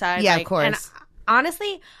the other side. Yeah, like, of course. And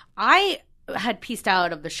honestly, I had pieced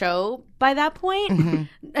out of the show by that point,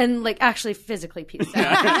 and, like, actually physically pieced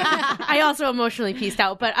out. I also emotionally pieced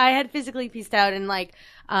out, but I had physically pieced out, and, like,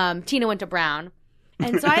 Tina went to Brown.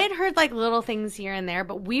 And so I had heard, like, little things here and there,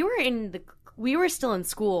 but we were still in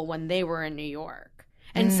school when they were in New York.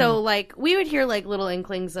 And so, like, we would hear, like, little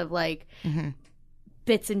inklings of, like,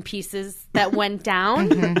 bits and pieces that went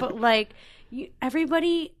down. But, like,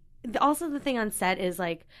 everybody... Also, the thing on set is,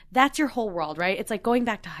 like, that's your whole world, right? It's like going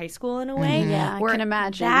back to high school in a way. Yeah, I can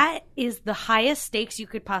imagine. That is the highest stakes you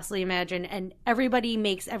could possibly imagine. And everybody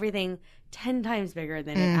makes everything 10 times bigger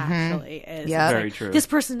than it actually is. Yeah. It's Very like, true. This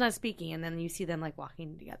person's not speaking. And then you see them, like,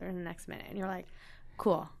 walking together in the next minute. And you're like,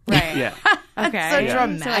 cool. Right. Yeah. Okay. So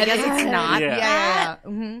dramatic. So I guess it's not. Yeah.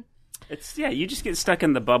 It's you just get stuck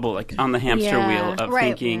in the bubble, like, on the hamster wheel of Right.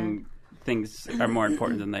 thinking things are more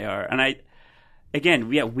important than they are. And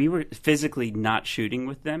we were physically not shooting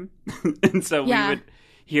with them. And so we would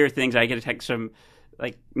hear things. I get a text from,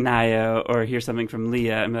 like, Naya or hear something from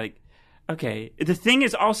Leah. I'm like, okay. The thing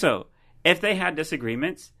is also, if they had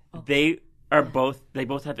disagreements, they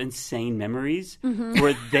both have insane memories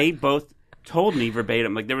where they both told me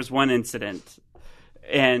verbatim. Like, there was one incident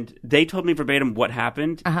and they told me verbatim what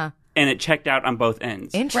happened. And it checked out on both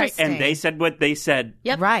ends. interesting. And they said what they said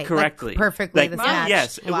right. correctly. Like, perfectly. Like, this match.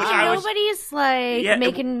 yes. Wow. Which I was, Nobody's, like,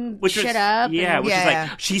 making shit was, up. Yeah, and- which is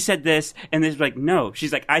like, she said this, and there's like, no.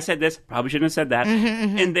 She's like, I said this, probably shouldn't have said that.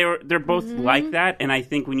 And they're both like that, and I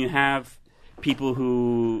think when you have people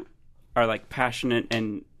who are, like, passionate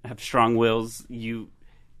and have strong wills, you,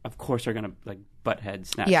 of course, are going to, like, butt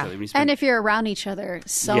heads naturally. When you spend, And if you're around each other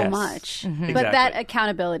so much. But Exactly. that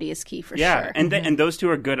accountability is key for sure. and those two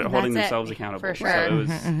are good at holding That's it, themselves accountable. for sure.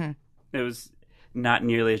 So it was not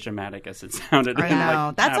nearly as dramatic as it sounded. I know.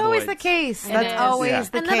 Like, that's always the case. That's always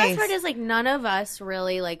the case. And the best part is, like, none of us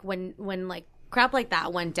really, like, when like, crap like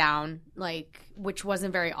that went down, like, which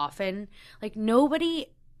wasn't very often, like, nobody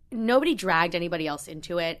dragged anybody else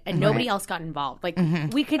into it, and nobody else got involved. Like,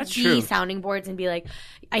 we could be sounding boards and be like,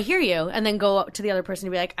 I hear you, and then go up to the other person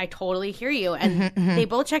and be like, I totally hear you. And they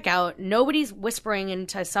both check out. Nobody's whispering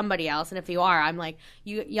into somebody else. And if you are, I'm like,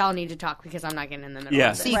 y'all need to talk because I'm not getting in the middle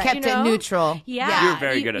of this. So you kept it neutral. Yeah. You're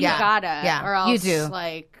very good at that. You gotta. Yeah. Or else, you do.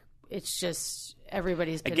 like, it's just...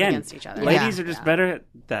 Everybody's pitted Again, against each other. Ladies are just better at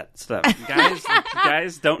that stuff.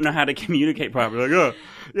 Guys don't know how to communicate properly. Like, oh,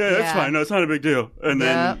 yeah, that's fine. No, it's not a big deal. And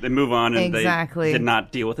then they move on and they did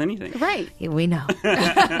not deal with anything. Right. We know.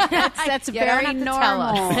 That's very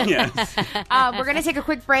normal. Yes. We're going to take a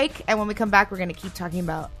quick break, and when we come back, we're going to keep talking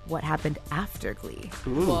about what happened after Glee.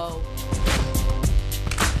 Ooh. Whoa.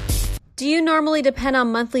 Do you normally depend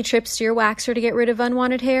on monthly trips to your waxer to get rid of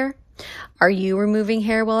unwanted hair? Are you removing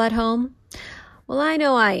hair while at home? Well, I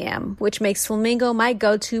know I am, which makes Flamingo my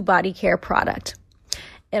go-to body care product.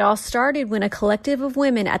 It all started when a collective of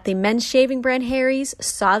women at the men's shaving brand Harry's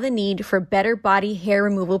saw the need for better body hair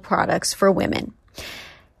removal products for women.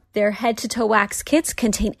 Their head-to-toe wax kits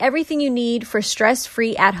contain everything you need for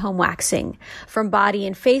stress-free at-home waxing, from body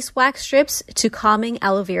and face wax strips to calming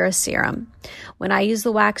aloe vera serum. When I use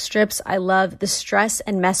the wax strips, I love the stress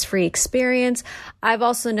and mess-free experience. I've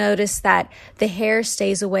also noticed that the hair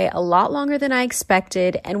stays away a lot longer than I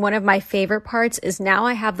expected, and one of my favorite parts is now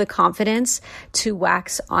I have the confidence to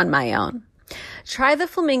wax on my own. Try the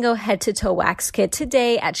Flamingo head-to-toe wax kit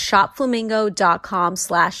today at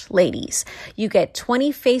shopflamingo.com/ladies. You get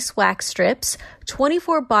 20 face wax strips,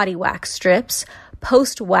 24 body wax strips,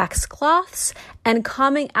 post-wax cloths, and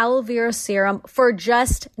calming aloe vera serum for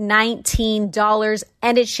just $19,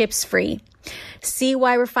 and it ships free. See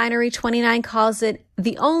why Refinery29 calls it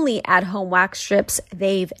the only at-home wax strips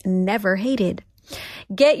they've never hated.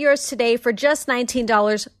 Get yours today for just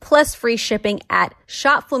 $19 plus free shipping at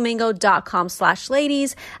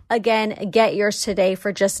shopflamingo.com/ladies. Again, get yours today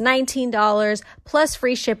for just $19 plus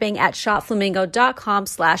free shipping at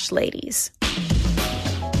shopflamingo.com/ladies.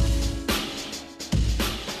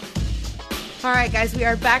 All right, guys, we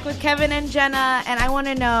are back with Kevin and Jenna, and I want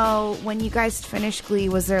to know, when you guys finished Glee,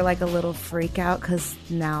 was there like a little freak out? Because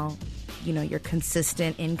now, you know, your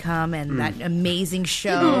consistent income and that amazing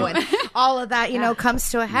show and all of that, you know,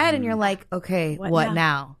 comes to a head, and you're like, okay, what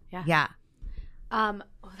now? Yeah. Oh,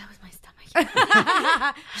 that was my stomach.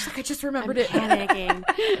 She's like, I just remembered it. Panicking.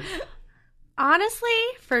 Honestly,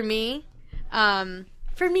 for me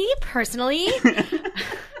personally,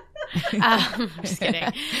 just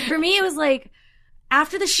kidding. For me, it was like,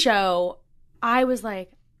 after the show, I was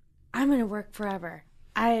like, I'm going to work forever.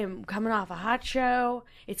 I am coming off a hot show.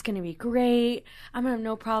 It's going to be great. I'm going to have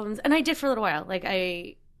no problems. And I did for a little while. Like,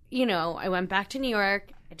 I went back to New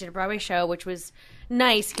York. I did a Broadway show, which was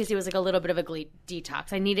nice because it was like a little bit of a Glee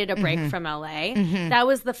detox. I needed a break from LA. That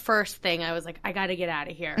was the first thing. I was like, I got to get out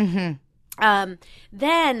of here.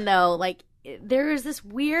 Then, though, like, there is this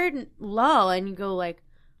weird lull, and you go like,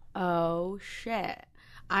 oh, shit.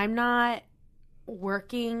 I'm not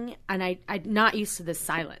working, and I'm not used to this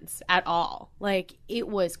silence at all. Like, it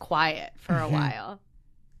was quiet for a while.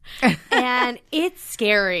 And it's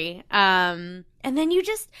scary. And then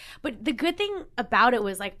but the good thing about it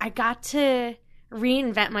was, like, I got to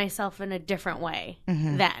reinvent myself in a different way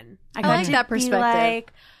then. I got to that perspective. be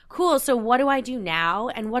like, cool, so what do I do now,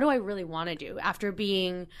 and what do I really want to do after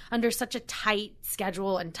being under such a tight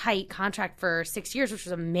schedule and tight contract for 6 years, which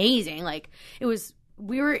was amazing. Like,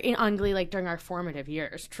 we were on Glee, like, during our formative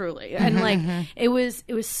years, truly. And, like, it was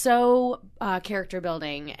so character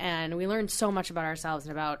building, and we learned so much about ourselves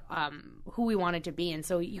and about who we wanted to be. And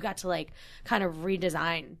so you got to, like, kind of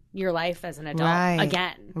redesign your life as an adult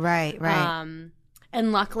again. Right.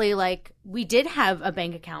 And luckily, like, we did have a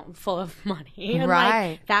bank account full of money. And,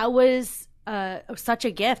 like, that was such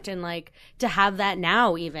a gift. And, like, to have that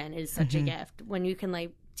now even is such a gift when you can, like,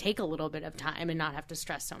 take a little bit of time and not have to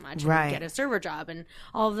stress so much and get a server job and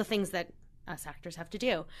all of the things that us actors have to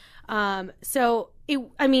do. So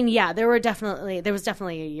there was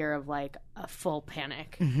definitely a year of, like, a full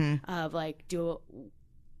panic of, like,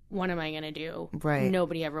 what am I going to do? Right.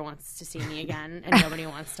 Nobody ever wants to see me again, and nobody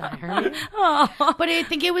wants to hire me. But I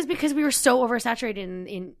think it was because we were so oversaturated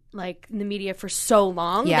in the media for so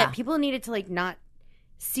long that people needed to, like, not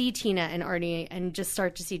see Tina and Artie and just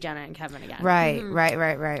start to see Jenna and Kevin again. Right.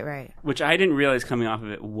 Which I didn't realize coming off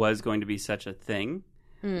of it was going to be such a thing,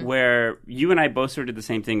 where you and I both sort of did the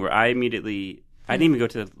same thing, where I I didn't even go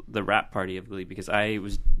to the wrap party of Glee because I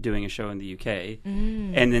was doing a show in the UK.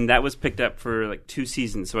 And then that was picked up for like 2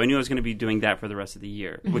 seasons. So I knew I was going to be doing that for the rest of the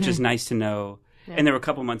year, which is nice to know. Yeah. And there were a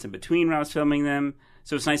couple months in between when I was filming them.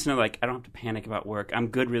 So it's nice to know, like, I don't have to panic about work. I'm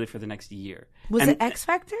good really for the next year. Was it X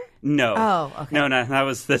Factor? No. Oh, okay. No, that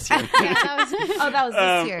was this year. That was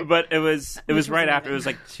this year. But it was right after. It was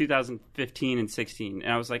like 2015 and 16.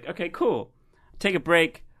 And I was like, okay, cool. Take a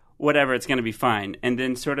break. Whatever. It's going to be fine. And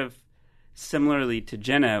then sort of similarly to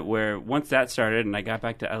Jenna, where once that started and I got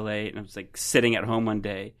back to LA and I was like sitting at home one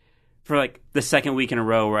day for like the second week in a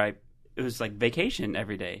row where it was like vacation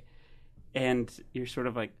every day. And you're sort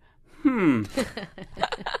of like,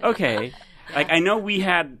 okay. Like, I know we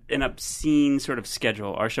had an obscene sort of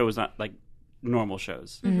schedule. Our show was not like normal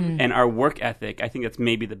shows. And our work ethic, I think that's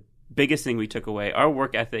maybe the biggest thing we took away. Our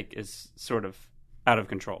work ethic is sort of out of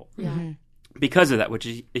control. Because of that, which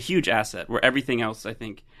is a huge asset, where everything else, I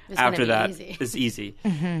think, after that is easy,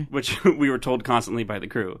 which we were told constantly by the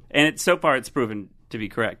crew. And so far it's proven to be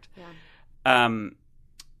correct.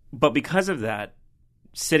 But because of that,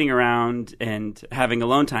 sitting around and having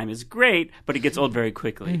alone time is great, but it gets old very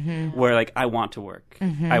quickly, where, like, I want to work.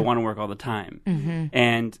 I want to work all the time.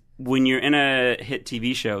 And when you're in a hit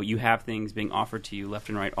TV show, you have things being offered to you left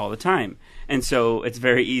and right all the time. And so it's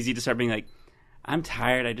very easy to start being like, I'm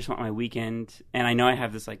tired. I just want my weekend. And I know I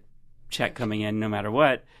have this, like, check coming in no matter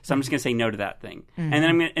what. So I'm just going to say no to that thing. And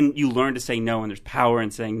then and you learn to say no, and there's power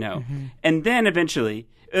in saying no. And then eventually,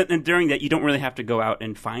 and during that, you don't really have to go out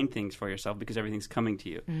and find things for yourself because everything's coming to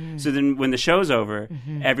you. So then when the show's over,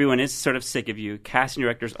 everyone is sort of sick of you. Casting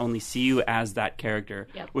directors only see you as that character,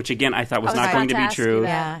 which, again, I thought was not going to be true.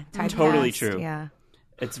 Yeah, totally true. Yeah.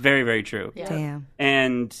 It's very, very true. Yeah. Damn.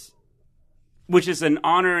 And which is an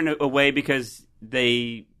honor in a way because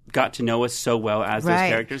they got to know us so well as those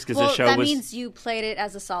characters because the show that was... means you played it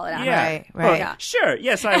as a solid actor. Yeah. Right. Well, yeah. Sure.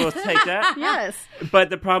 Yes, I will take that. Yes. But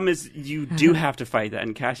the problem is you do have to fight that.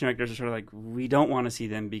 And casting directors are sort of like, we don't want to see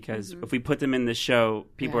them because if we put them in this show,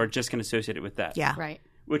 people are just going to associate it with that. Yeah. Right.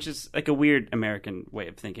 Which is like a weird American way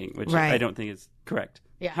of thinking, which I don't think is correct.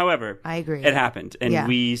 Yeah. However, I agree. It happened. And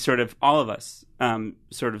we sort of, all of us,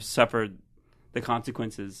 sort of suffered the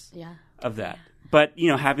consequences of that. But, you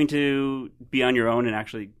know, having to be on your own and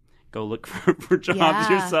actually go look for jobs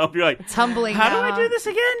yourself, you're like, it's humbling. How do I do this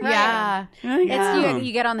again? Yeah. It's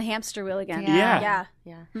you get on the hamster wheel again. Yeah.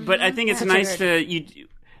 But I think it's nice to,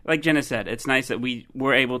 like Jenna said, it's nice that we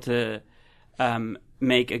were able to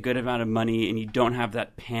make a good amount of money and you don't have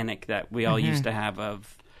that panic that we all used to have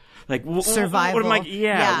of, like, survival. What am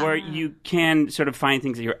I, where you can sort of find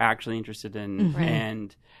things that you're actually interested in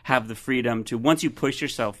and have the freedom to, once you push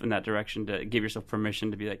yourself in that direction, to give yourself permission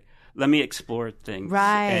to be like, let me explore things.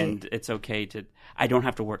 Right. And it's okay to, I don't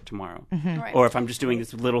have to work tomorrow. Or if I'm just doing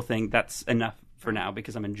this little thing, that's enough for now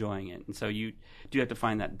because I'm enjoying it. And so you do have to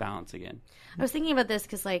find that balance again. I was thinking about this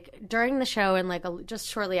because, like, during the show and, like, just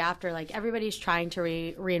shortly after, like, everybody's trying to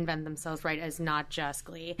reinvent themselves, right, as not just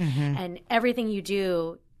Glee. And everything you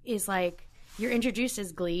do is, like, you're introduced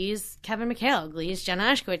as Glee's Kevin McHale, Glee's Jenna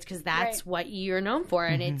Ushkowitz, because that's what you're known for.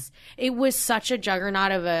 And it was such a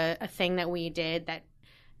juggernaut of a thing that we did that,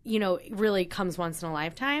 you know, really comes once in a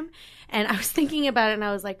lifetime. And I was thinking about it and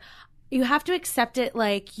I was like, you have to accept it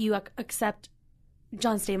like you accept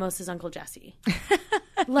John Stamos' Uncle Jesse.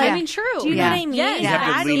 Like, I mean, true. Do you know what I mean? You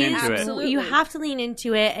have to lean into absolutely. it. You have to lean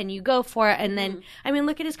into it and you go for it. And then, I mean,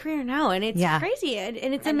 look at his career now. And it's crazy. And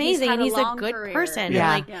it's amazing. And he's a good person.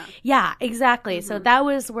 Yeah. And like, exactly. So that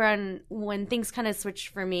was when things kind of switched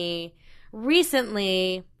for me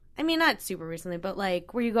recently. I mean, not super recently, but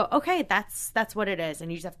like where you go, okay, that's what it is.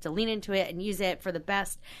 And you just have to lean into it and use it for the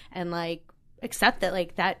best and like accept that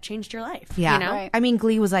like that changed your life. Yeah. You know? Right. I mean,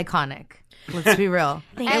 Glee was iconic. Let's be real.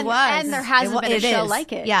 It was. And there hasn't been a show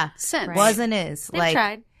like it. Yeah. Since. Right. Was and is. They've like,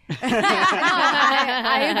 tried.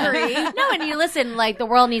 I agree. No, and you listen, like the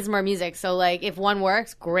world needs more music. So like if one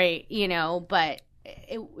works, great, you know, but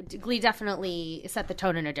Glee definitely set the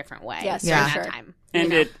tone in a different way. Yes, during for that sure. time.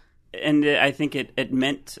 And I think it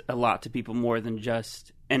meant a lot to people more than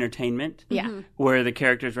just entertainment. Yeah. Where the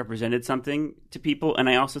characters represented something to people. And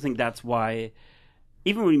I also think that's why,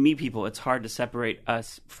 even when we meet people, it's hard to separate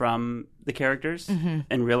us from the characters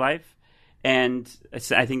in real life. And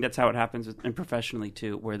I think that's how it happens and professionally,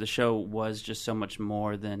 too, where the show was just so much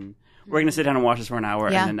more than, we're going to sit down and watch this for an hour,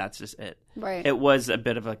 and then that's just it. Right. It was a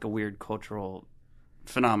bit of like a weird cultural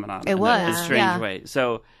phenomenon. It was, in a strange way.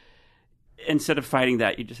 So instead of fighting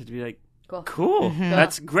that, you just have to be like, Cool.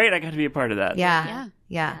 That's great. I got to be a part of that. Yeah.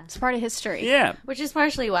 It's part of history. Yeah. Which is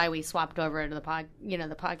partially why we swapped over to the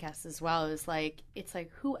podcast as well. It's like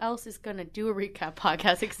who else is going to do a recap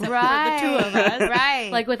podcast except for the two of us? Right.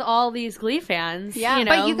 Like with all these Glee fans. Yeah.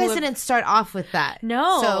 But you guys didn't start off with that.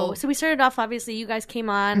 No. So we started off, obviously, you guys came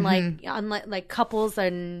on like couples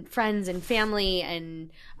and friends and family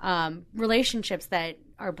and relationships that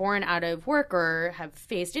are born out of work or have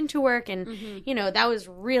phased into work. And, that was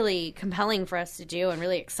really compelling for us to do and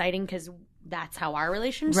really exciting because that's how our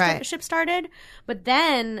relationship started. But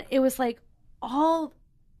then it was like all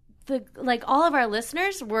of our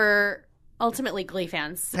listeners were ultimately Glee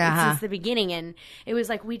fans since the beginning, and it was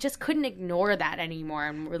like we just couldn't ignore that anymore,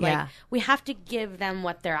 and we're like we have to give them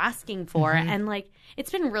what they're asking for, and like it's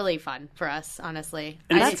been really fun for us, honestly.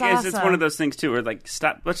 And it's one of those things too where like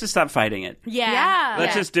let's just stop fighting it.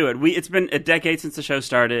 Let's just do it. It's been a decade since the show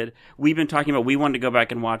started. We've been talking about we wanted to go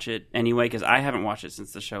back and watch it anyway because I haven't watched it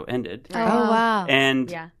since the show ended. Oh wow.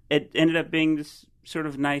 And it ended up being this sort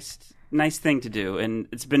of nice thing to do, and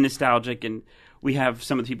it's been nostalgic, and we have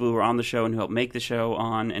some of the people who were on the show and who helped make the show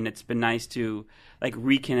on, and it's been nice to like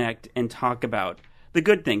reconnect and talk about the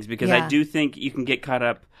good things because I do think you can get caught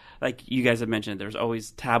up, like you guys have mentioned, there's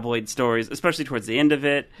always tabloid stories, especially towards the end of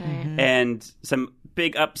it, and some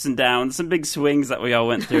big ups and downs, some big swings that we all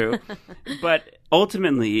went through. But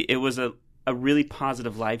ultimately, it was a really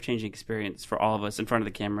positive, life-changing experience for all of us in front of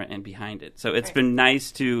the camera and behind it. So it's been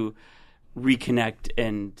nice to reconnect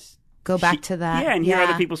and go back to that. Yeah, and hear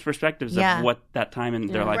other people's perspectives of what that time in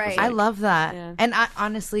their life was like. I love that. Yeah. And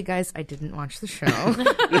honestly, guys, I didn't watch the show.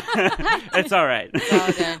 It's all right. It's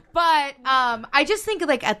all good. But I just think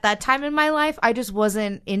like at that time in my life, I just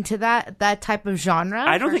wasn't into that type of genre.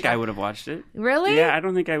 I don't think I would have watched it. Really? Yeah, I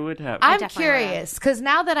don't think I would have. I'm curious because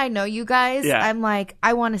now that I know you guys, I'm like,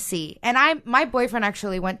 I want to see. And my boyfriend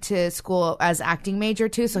actually went to school as acting major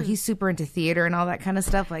too, so he's super into theater and all that kind of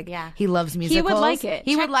stuff. Like, he loves musicals. He would like it.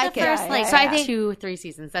 He would like it. So I think 2-3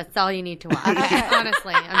 seasons. That's all you need to watch.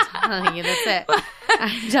 Honestly, I'm telling you, that's it.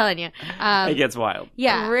 I'm telling you. It gets wild.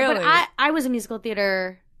 Yeah, really. But I was a musical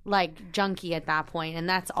theater like junkie at that point, and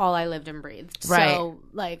that's all I lived and breathed. Right. So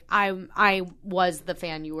like I was the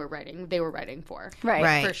fan they were writing for.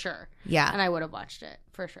 Right. For sure. Yeah. And I would have watched it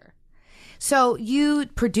for sure. So you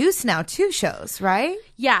produce now 2 shows, right?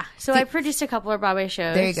 Yeah. So I produced a couple of Broadway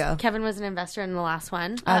shows. There you go. Kevin was an investor in the last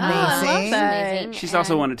one. Amazing. She's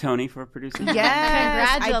also won a Tony for producing.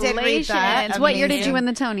 Yes. Congratulations. What year did you win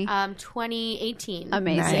the Tony? 2018.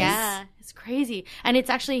 Amazing. Nice. Yeah. It's crazy. And it's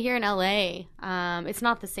actually here in LA. It's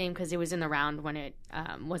not the same because it was in the round when it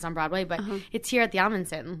was on Broadway, but it's here at the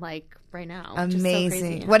Amundsen, like right now.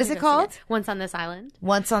 Amazing. What is it called? Once on This Island.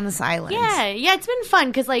 Once on This Island. Yeah, it's been fun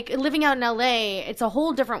because like living out in LA, it's a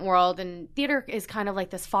whole different world, and theater is kind of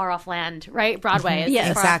like this far off land, right? Broadway is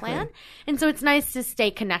this far off land, and so it's nice to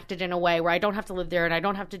stay connected in a way where I don't have to live there and I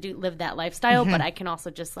don't have to live that lifestyle, but I can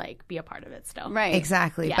also just like be a part of it still. Right.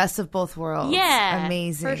 Exactly. Yeah. Best of both worlds. Yeah,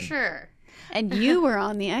 amazing for sure. And you were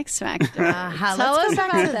on the X Factor. Tell us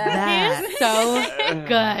about that. It's so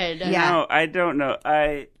good. Yeah. No, I don't know.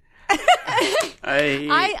 I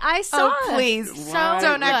saw it. Please. So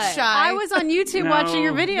don't act good. shy. I was on YouTube watching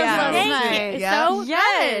your videos last night. Yeah. So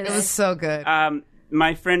Yes. It was so good.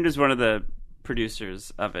 my friend is one of the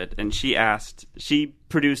producers of it, and she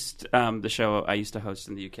produced the show I used to host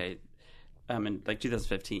in the UK in like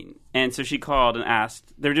 2015. And so she called and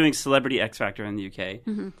asked, they're doing Celebrity X Factor in the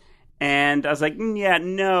UK. And I was like, yeah,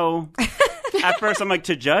 no. At first I'm like,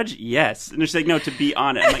 to judge? Yes. And she's like, no, to be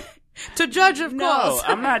on it. I'm like, to judge, of no, course.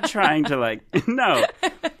 I'm not trying to like, no.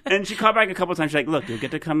 And she called back a couple times. She's like, look, you'll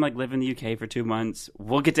get to come like live in the UK for 2 months.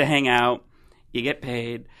 We'll get to hang out. You get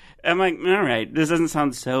paid. I'm like, all right, this doesn't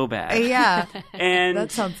sound so bad. Yeah. And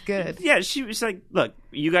that sounds good. Yeah, she was like, look,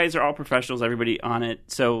 you guys are all professionals, everybody on it.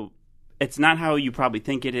 So it's not how you probably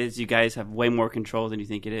think it is. You guys have way more control than you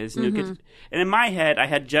think it is. And in my head, I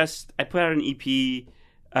put out an EP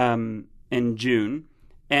in June,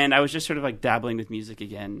 and I was just sort of like dabbling with music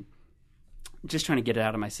again, just trying to get it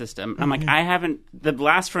out of my system. I'm like, the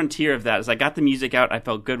last frontier of that is I got the music out, I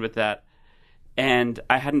felt good with that, and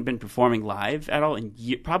I hadn't been performing live at all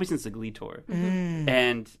probably since the Glee tour.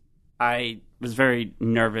 And I was very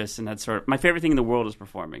nervous, and my favorite thing in the world is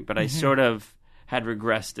performing, but I sort of had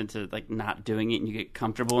regressed into like not doing it, and you get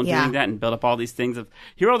comfortable in doing that and build up all these things of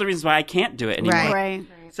here are all the reasons why I can't do it anymore. Right.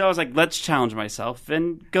 So I was like, let's challenge myself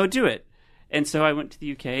and go do it. And so I went to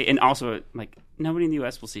the UK, and also like nobody in the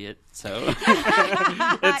US will see it, so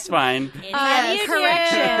it's fine. Correction.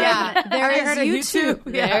 Yeah. There is YouTube.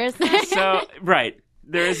 So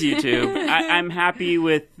there is YouTube. I'm happy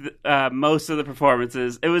with most of the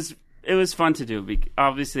performances. It was it was fun to do.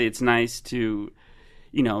 Obviously, it's nice to,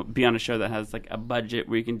 be on a show that has like a budget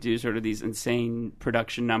where you can do sort of these insane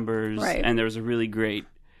production numbers. Right. And there was a really great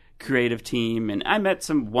creative team, and I met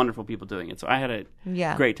some wonderful people doing it. So I had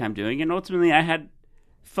a great time doing it. And ultimately, I had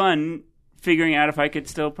fun figuring out if I could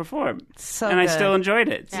still perform. I still enjoyed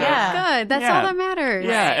it. So, good. That's all that matters.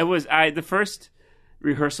 Yeah, it was. The first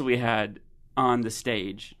rehearsal we had on the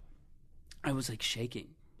stage, I was like shaking.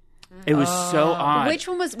 It was so odd. Which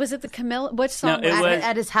one was it? The Camilla? Which song? No, it was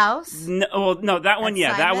at his house. No, that one.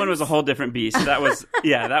 Yeah, that one was a whole different beast. That was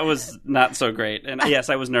that was not so great. And yes,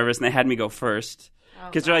 I was nervous, and they had me go first.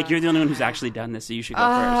 Because they're like, you're the only one who's actually done this, so you should go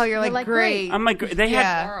first. Oh, you're like, great. I'm like, they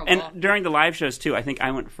had, and during the live shows too, I think I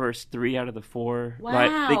went first 3 out of the 4.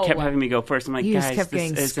 Wow. They kept having me go first. I'm like, you guys, kept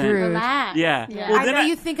getting this screwed. isn't. Yeah. Well, I know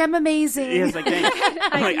you think I'm amazing. Yeah, like,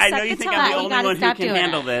 I'm like, I know you think I'm the only one who can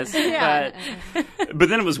handle this. But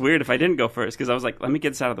then it was weird if I didn't go first, because I was like, let me get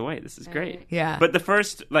this out of the way. This is great. Yeah. But the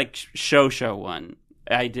first like show one,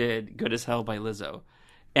 I did "Good as Hell" by Lizzo,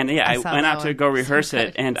 and I went out to go rehearse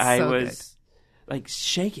it, and I was like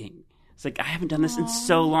shaking. It's like, I haven't done this in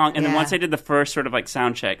so long. And then once I did the first sort of like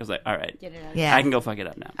sound check, I was like, all right, I can go fuck it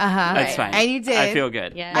up now. That's fine. And you did. I feel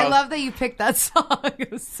good. Yeah. I love that you picked that song.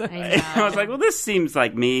 It was so I was like, well, this seems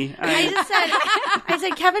like me. I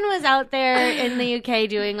said Kevin was out there in the UK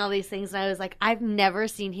doing all these things, and I was like, I've never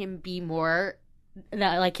seen him be more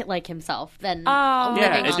like himself than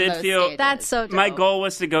it did feel stages. That's so dope. My goal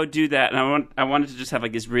was to go do that, and I wanted to just have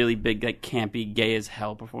like this really big, like campy, gay as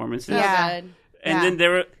hell performances. Yeah. And then there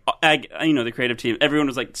were, the creative team, everyone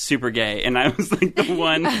was like super gay, and I was like the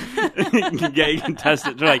one gay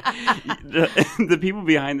contestant. They're like, the people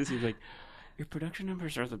behind the scenes were like, your production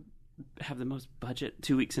numbers have the most budget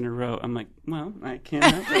 2 weeks in a row. I'm like, well, I can't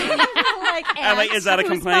help it. I'm like, is that a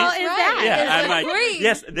complaint? Is that? Yeah, I'm like,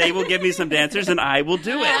 yes, they will give me some dancers, and I will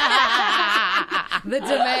do it. The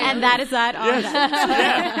demand. And that is that on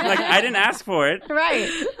that. Yeah, like I didn't ask for it. Right.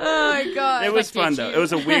 Oh my god. It was fun though. It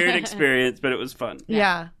was a weird experience, but it was fun.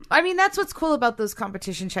 Yeah. I mean, that's what's cool about those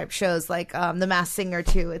competition type shows, like The Masked Singer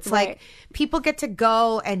too. It's like people get to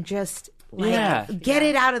go and just get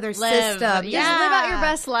it out of their system. Just live out your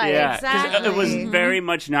best life. Yeah, exactly. It was very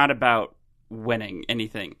much not about winning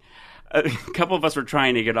anything. A couple of us were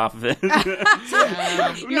trying to get off of it.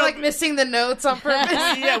 You're like missing the notes on purpose.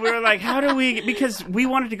 Yeah, we were like, how do we? Because we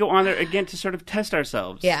wanted to go on there again to sort of test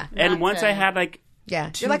ourselves. Yeah. And once I had like,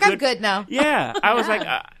 you're like, I'm good now. Yeah, I was like,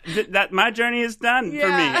 that my journey is done for me.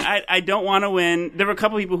 I don't want to win. There were a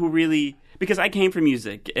couple people who really, because I came from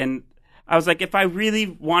music, and I was like, if I really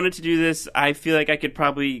wanted to do this, I feel like I could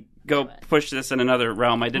probably go push this in another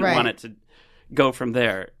realm. I didn't want it to go from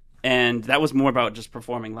there. And that was more about just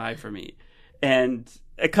performing live for me. And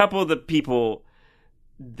a couple of the people,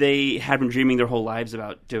 they had been dreaming their whole lives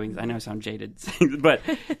about doing, I know I sound jaded, but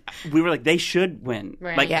we were like, they should win.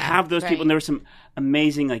 Right. Like, have those people. And there were some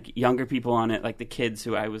amazing, like, younger people on it, like the kids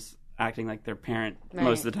who I was acting like their parent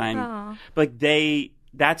most of the time. Aww. But like,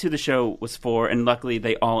 that's who the show was for. And luckily,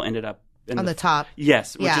 they all ended up on the top.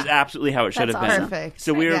 Yes, which is absolutely how it should have been. Perfect.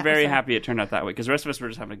 So we were very happy it turned out that way, because the rest of us were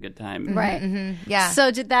just having a good time. Right. Mm-hmm. Yeah.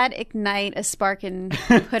 So did that ignite a spark in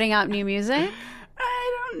putting out new music?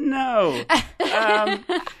 I don't know.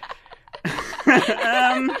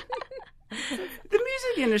 The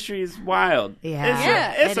music industry is wild.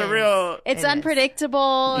 Yeah. It's a real... It's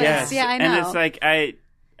unpredictable. Yes. I know. And it's like,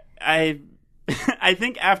 I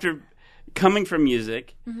think after coming from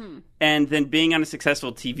music and then being on a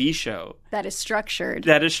successful TV show that is structured,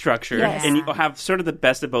 yes. And you have sort of the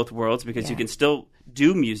best of both worlds, because you can still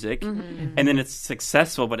do music and then it's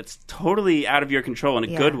successful, but it's totally out of your control in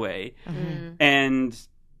a good way, and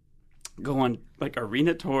go on like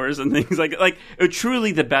arena tours and things like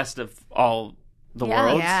truly the best of all the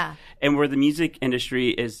worlds. And where the music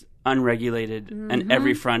industry is unregulated on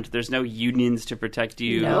every front, there's no unions to protect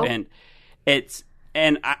you. And it's,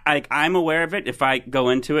 and I'm aware of it. If I go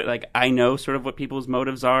into it, like, I know sort of what people's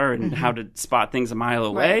motives are and how to spot things a mile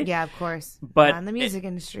away. Right. Yeah, of course. But not in the music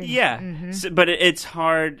industry. Yeah. So, but it's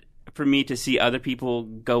hard for me to see other people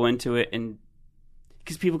go into it, and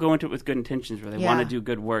because people go into it with good intentions, where they want to do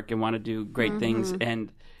good work and want to do great things,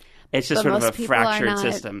 and it's just sort of a fractured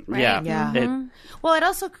system. Right? Yeah. Well,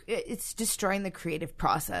 it's destroying the creative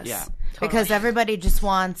process. Yeah. Because everybody just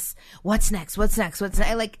wants what's next.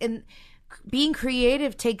 Like, and being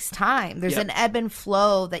creative takes time. There's an ebb and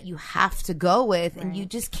flow that you have to go with, and you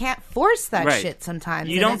just can't force that shit sometimes.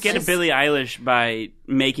 You don't get a Billie Eilish by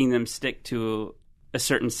making them stick to a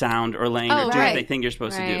certain sound or lane or do what they think you're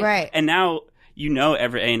supposed to do. Right. And now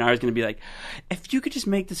every A&R is going to be like, if you could just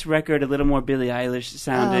make this record a little more Billie Eilish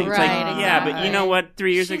sounding. It's but you know what?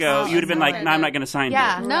 3 years ago, you would have been like, no, I'm not going to sign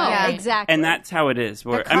you. No, exactly. And that's how it is.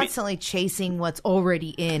 They're constantly chasing what's already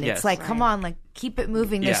in. It's like, come on, like, keep it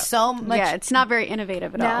moving. There's so much. Yeah, it's not very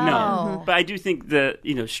innovative at all. No. But I do think the,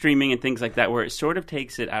 streaming and things like that, where it sort of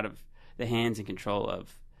takes it out of the hands and control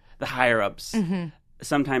of the higher-ups,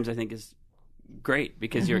 sometimes I think is great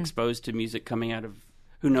because you're exposed to music coming out of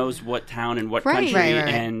who knows what town and what country,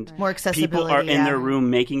 and more accessibility. People are in their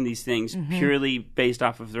room making these things purely based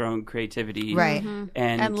off of their own creativity,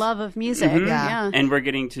 and love of music. And we're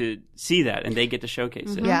getting to see that, and they get to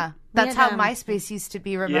showcase it. Yeah. That's how MySpace used to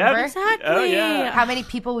be, remember? Yep. Exactly. Oh, yeah. How many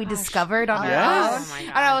people we discovered on our own. Oh, my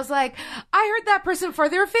God. And I was like, I heard that person before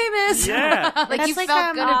they were famous. Yeah. Like, that's you like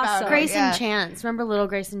felt good about it. Grace and Chance. Remember Little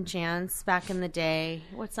Grace and Chance back in the day?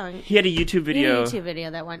 What song? He had a YouTube video.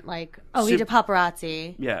 That went like, he did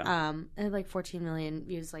Paparazzi. Yeah. And had like 14 million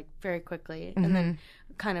views like very quickly. And then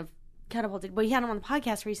kind of catapulted. But he had him on the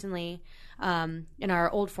podcast recently in our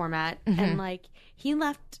old format. And like, he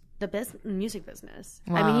left the music business.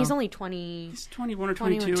 Wow. I mean, he's only 20. He's 21 or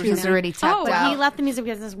 22 or something. He's already tapped out. He left the music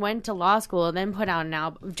business, went to law school, then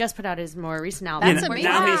just put out his more recent album. That's amazing.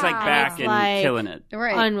 Now he's like back and killing it.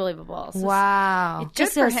 Right. Unbelievable. So Wow. It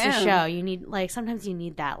just goes to show you need, like, sometimes you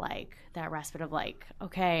need that, like, that respite of like,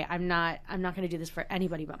 okay, I'm not going to do this for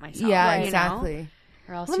anybody but myself. Yeah, exactly.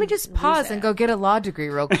 Or else Let me just pause and go get a law degree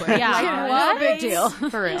real quick. Yeah, no big deal.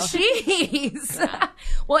 For real. Jeez. Yeah.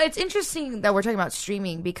 Well, it's interesting that we're talking about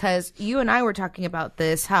streaming because you and I were talking about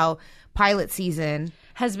this, how pilot season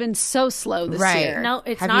has been so slow this year. No,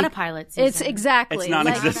 it's not a pilot season. It's exactly. It's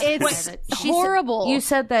non-existent. It's horrible. You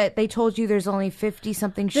said that they told you there's only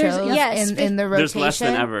 50-something shows in the rotation. There's less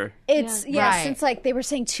than ever. It's since like they were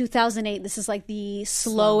saying 2008, this is like the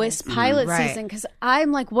slowest pilot season because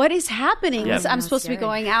I'm like, what is happening? Yep. I'm supposed to be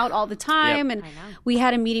going out all the time, and we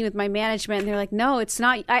had a meeting with my management, and they're like, no, it's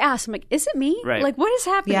not. I asked, I'm like, is it me? Right. Like, what is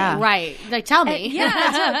happening? Yeah. Right. Like, tell me.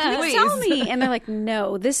 Please tell me. And they're like,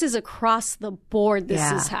 no, this is across the board.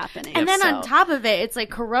 This is happening. And then on top of it, it's like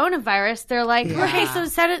coronavirus. They're like, okay, so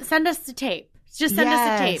send us the tape. Just send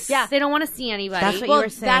us the tape. Yeah. They don't want to see anybody. That's what you were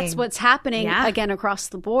saying. That's what's happening again across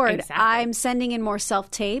the board. Exactly. I'm sending in more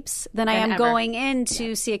self-tapes than I am going in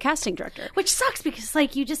to see a casting director. Which sucks because,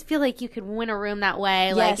 like, you just feel like you could win a room that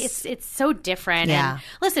way. Like, it's so different. Yeah. And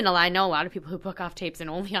listen, I know a lot of people who book off tapes and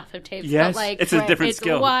only off of tapes. Yes, but, like, it's a different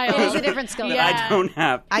skill. Wild. It is a different skill. I don't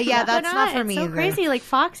have. That's not for me It's so either. crazy. Like,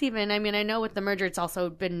 Fox even, I mean, I know with the merger it's also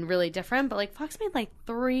been really different, but, like, Fox made, like,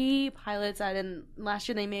 3 pilots and last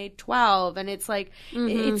year they made 12. And it's, like,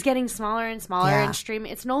 it's getting smaller and smaller and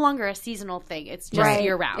streaming. It's no longer a seasonal thing. It's just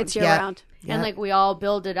year-round. It's year-round. Yep. And, like, we all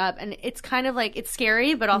build it up. And it's kind of, like, it's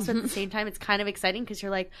scary, but also at the same time, it's kind of exciting because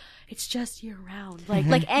you're like, it's just year-round. Like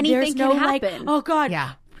anything can happen. Like, oh, God.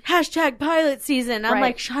 Yeah. Hashtag pilot season. I'm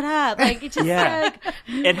like, shut up. Like, it's just like,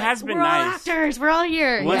 it has been we're all nice. actors. We're all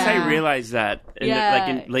here. Once I realized that, like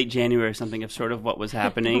in late January or something, of sort of what was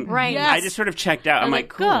happening, Yes. I just sort of checked out. I'm like,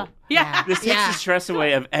 cool. Yeah. This takes the stress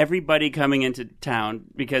away of everybody coming into town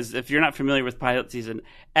because if you're not familiar with pilot season,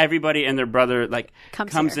 everybody and their brother like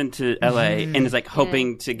comes into LA and is like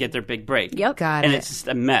hoping to get their big break. Yep. Got and it. it's just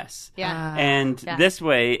a mess. Yeah. And this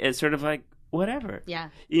way, it's sort of like, whatever. Yeah.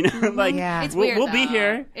 You know, like, It's we'll, weird, we'll be though.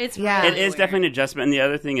 here. It's Yeah. really It is weird. definitely an adjustment. And the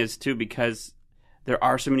other thing is, too, because there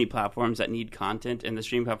are so many platforms that need content, and the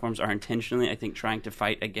streaming platforms are intentionally, I think, trying to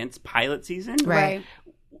fight against pilot season. Right.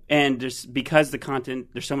 And because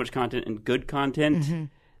there's so much content and good content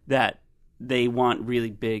that they want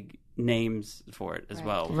really big names for it as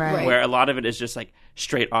well. Right. Where a lot of it is just like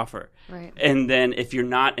straight offer. Right. And then if you're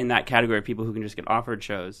not in that category of people who can just get offered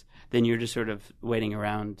shows, then you're just sort of waiting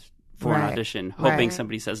around for an audition, hoping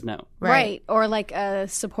somebody says no. Right. Or like a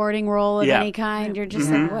supporting role of any kind. You're just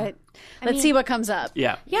like, what? Let's see what comes up.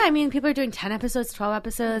 Yeah. Yeah, I mean, people are doing 10 episodes, 12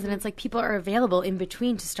 episodes, and it's like people are available in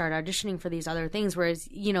between to start auditioning for these other things. Whereas,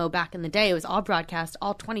 you know, back in the day, it was all broadcast,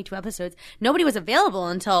 all 22 episodes. Nobody was available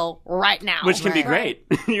until right now. Which can be great.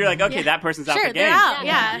 You're like, okay, that person's out the game. They're out.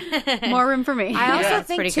 Yeah. More room for me. I also it's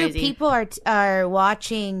think pretty too crazy. people are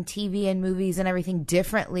watching TV and movies and everything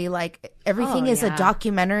differently. Like everything is a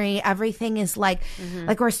documentary. Everything is like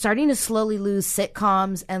we're starting to slowly lose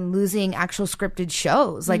sitcoms and losing actual scripted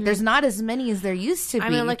shows. Like there's not as many as there used to be. I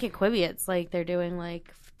mean, look at Quibi. It's like they're doing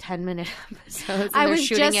like 10-minute episodes. And I they're was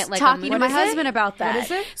shooting just it like talking to my What is husband it? about that. What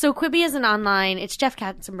is it? So Quibi is an online. It's Jeff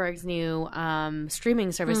Katzenberg's new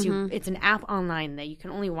streaming service. It's an app online that you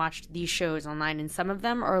can only watch these shows online, and some of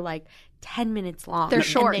them are like 10 minutes long. They're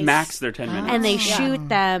short. Max, they're 10 minutes. and they shoot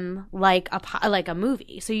them like a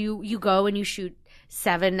movie. So you go and you shoot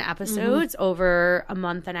 7 episodes over a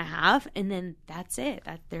month and a half, and then that's it.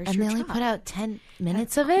 There's and your they only job. put out 10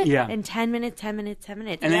 minutes of it? Yeah. In 10 minutes, 10 minutes, 10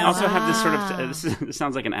 minutes. And they also have this sort of this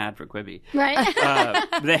sounds like an ad for Quibi. Right.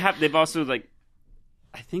 They've also like,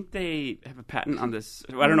 I think they have a patent on this.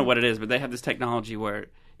 I don't know what it is, but they have this technology where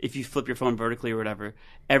if you flip your phone vertically or whatever,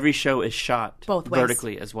 every show is shot both ways.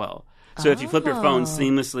 Vertically as well. So if you flip your phone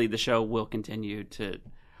seamlessly, the show will continue to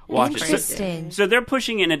watch it. Interesting. So they're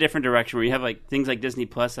pushing in a different direction where you have like things like Disney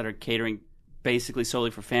Plus that are catering basically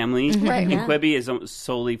solely for families. Right. And Quibi is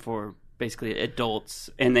solely for basically adults.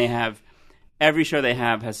 And they have every show they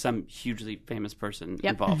have has some hugely famous person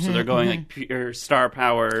involved. So they're going like pure star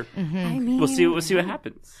power. I mean, We'll see what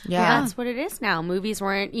happens. Yeah. That's what it is now. Movies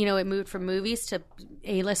weren't, it moved from movies to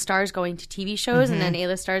A-list stars going to TV shows, and then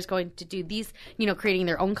A-list stars going to do these, creating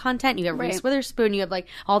their own content. You have Reese Witherspoon. You have like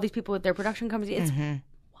all these people with their production company. It's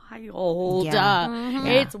wild. Yeah.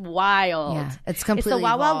 It's wild. Yeah. It's completely It's the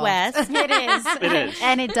Wild Wild evolved. West. It is. It is.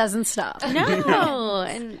 and it doesn't stop.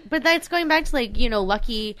 No. But that's going back to like,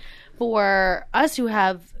 lucky for us who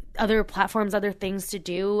have other platforms, other things to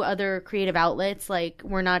do, other creative outlets. Like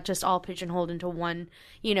we're not just all pigeonholed into one,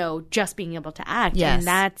 just being able to act. Yes. And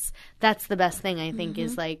that's the best thing I think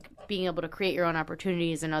is like being able to create your own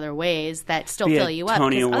opportunities in other ways that still Be a fill you up.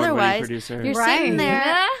 Tony Because Award-winning otherwise producer. you're Right. sitting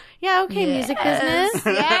there. Yeah, okay, music business.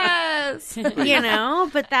 Yes.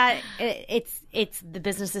 But that it's the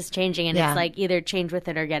business is changing, and Yeah. it's like either change with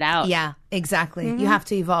it or get out. Yeah, exactly. You have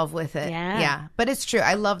to evolve with it. Yeah. But it's true.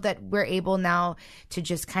 I love that we're able now to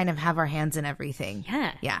just kind of have our hands in everything.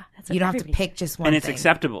 Yeah. Yeah. That's what You don't have to everybody pick just one And it's thing.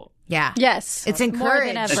 acceptable. Yeah. Yes. It's More encouraged.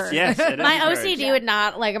 than ever. Yes, it is My encouraged. OCD would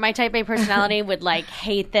not, like, my type A personality would, like,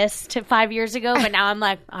 hate this 5 years ago, but now I'm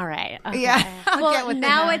like, all right. Okay. Yeah. I'll get Well, with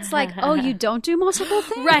now that. it's like, oh, you don't do multiple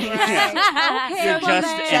things? Right. You're just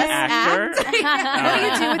an actor. What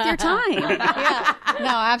do you do with your time? Yeah. No,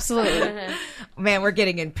 absolutely. Man, we're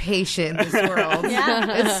getting impatient in this world.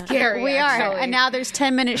 It's scary. We are. actually. And now there's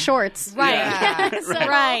 10-minute shorts. Right. Yeah.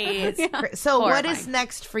 Right. So what Horrifying. is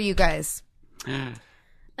next for you guys?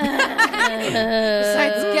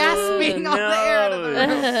 Besides gasping on the air out of the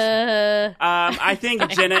room. I think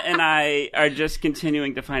Jenna and I are just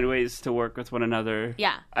continuing to find ways to work with one another.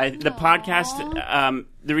 Yeah. The podcast,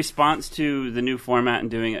 the response to the new format and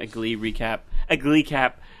doing a Glee-cap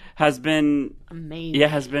has been Amazing. Yeah,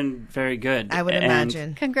 has been very good. I would And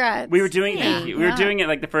imagine. Congrats. we were doing we were doing it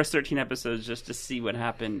like the first 13 episodes just to see what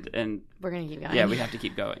happened, and We're going to keep going. yeah, we have to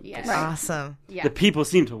keep going. Yes. Awesome. Yeah. The people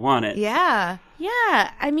seem to want it. Yeah.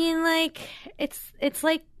 Yeah, I mean, like it's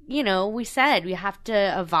like we said we have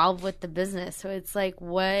to evolve with the business. So it's like,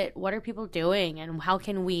 what are people doing, and how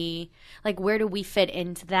can we where do we fit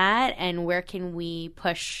into that, and where can we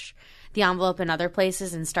push the envelope in other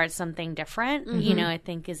places and start something different? I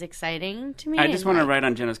think is exciting to me. I just and, want to ride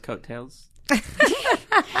on Jenna's coattails.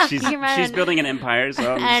 She's ride building an empire,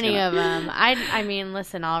 so I'm just any gonna- of them. I mean,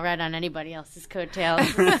 listen, I'll ride on anybody else's coattails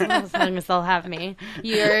as long as they'll have me.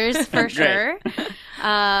 Yours for sure.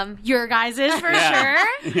 Your guys's for Yeah.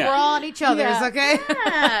 sure. We're all on each other's, okay?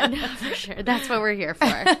 Yeah, no, for sure. That's what we're here for.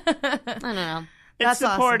 I don't know. It's That's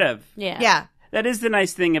awesome. supportive. Yeah. Yeah. That is the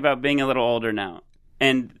nice thing about being a little older now,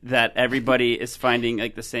 and that everybody is finding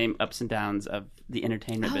like the same ups and downs of the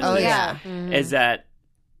entertainment business. Oh, yeah. Is that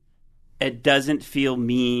it doesn't feel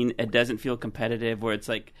mean, it doesn't feel competitive, where it's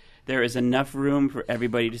like there is enough room for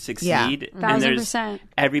everybody to succeed. Yeah. And 1,000%.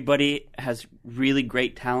 everybody has really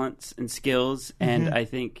great talents and skills, and I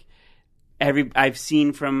think I've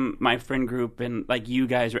seen from my friend group and like you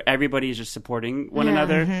guys, where everybody is just supporting one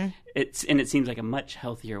another. It seems like a much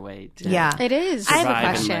healthier way to Yeah. It is. I have a survive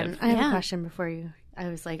and question. live. I have a question before you. I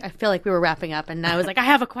was like, I feel like we were wrapping up, and I was like, I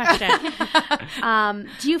have a question.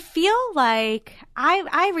 Do you feel like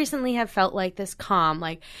I recently have felt like this calm,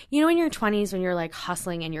 like in your 20s when you're like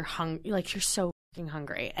hustling and you're like you're so fucking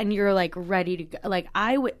hungry and you're like ready to go. Like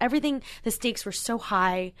everything, the stakes were so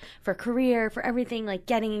high for career, for everything, like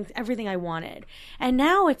getting everything I wanted, and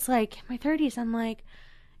now it's like in my 30s, I'm like,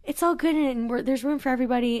 it's all good and there's room for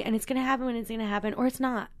everybody, and it's gonna happen when it's gonna happen, or it's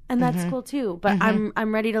not, and that's cool too. But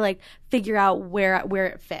I'm ready to like figure out where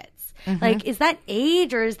it fits. Like, is that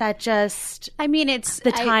age, or is that just? I mean, it's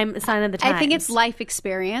the time sign of the times. I think it's life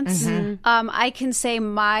experience. I can say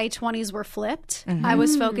my 20s were flipped. I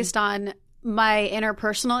was focused on my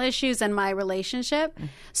interpersonal issues and my relationship.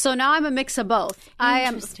 So now I'm a mix of both. I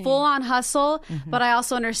am full on hustle, but I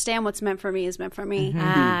also understand what's meant for me is meant for me.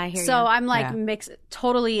 I hear So you. I'm like mixed,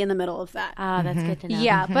 totally in the middle of that. That's good to know.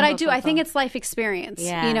 Yeah, but I do. I think it's life experience.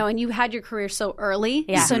 Yeah. And you had your career so early.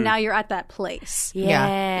 Yeah. So now you're at that place.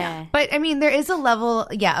 Yeah. But I mean, there is a level,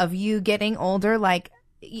 of you getting older. Like,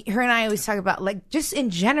 her and I always talk about, like, just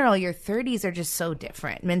in general, your 30s are just so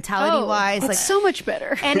different mentality wise. It's like so much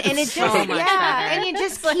better. And it just and it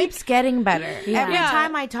just keeps getting better. Every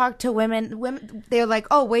time I talk to women, they're like,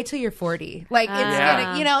 "Oh, wait till you're 40." Like it's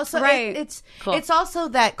gonna, you know. So it's also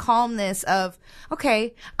that calmness of,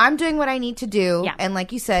 okay, I'm doing what I need to do, and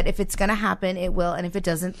like you said, if it's gonna happen, it will, and if it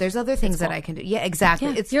doesn't, there's other things that I can do. Yeah, exactly.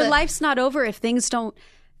 Yeah. It's your life's not over if things don't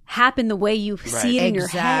happen the way you see it in your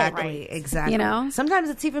head. Exactly. You know? Sometimes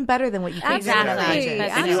it's even better than what you can imagine.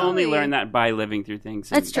 And you only learn that by living through things.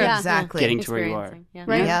 That's true. Exactly. Getting to where you are. Yeah.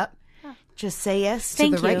 Right. Yep. Just say yes to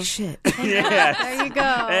the right shit. There you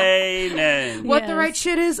go. Amen. What the right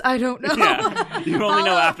shit is, I don't know. Yeah. You only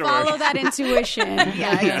know afterwards. Follow that intuition.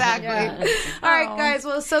 Yeah, exactly. All right, guys.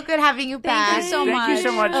 Well, it's so good having you back. Thank you so much. Thank you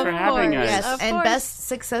so much for having us. Yes, and best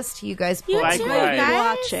success to you guys. You both. too,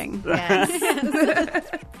 guys. Watching. Yes.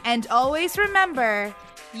 And always remember,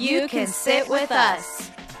 you can sit with us.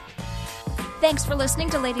 Thanks for listening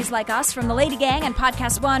to Ladies Like Us from the Lady Gang and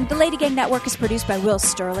Podcast One. The Lady Gang Network is produced by Will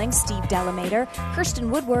Sterling, Steve Delamater,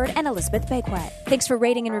 Kirsten Woodward, and Elizabeth Bakewet. Thanks for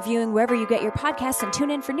rating and reviewing wherever you get your podcasts, and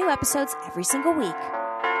tune in for new episodes every single week.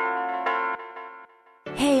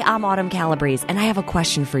 Hey, I'm Autumn Calabrese, and I have a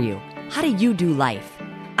question for you. How do you do life?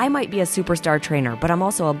 I might be a superstar trainer, but I'm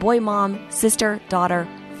also a boy mom, sister, daughter,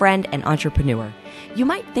 friend, and entrepreneur. You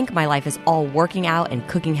might think my life is all working out and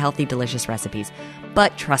cooking healthy, delicious recipes.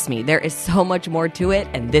 But trust me, there is so much more to it,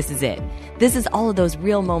 and this is it. This is all of those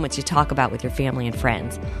real moments you talk about with your family and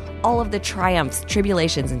friends. All of the triumphs,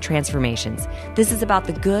 tribulations, and transformations. This is about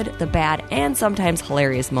the good, the bad, and sometimes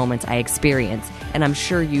hilarious moments I experience, and I'm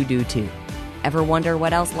sure you do too. Ever wonder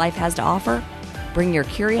what else life has to offer? Bring your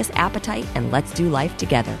curious appetite and let's do life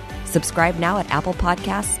together. Subscribe now at Apple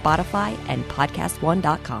Podcasts, Spotify, and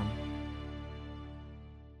PodcastOne.com.